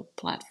social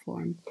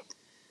platform.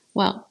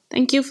 Well,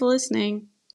 thank you for listening.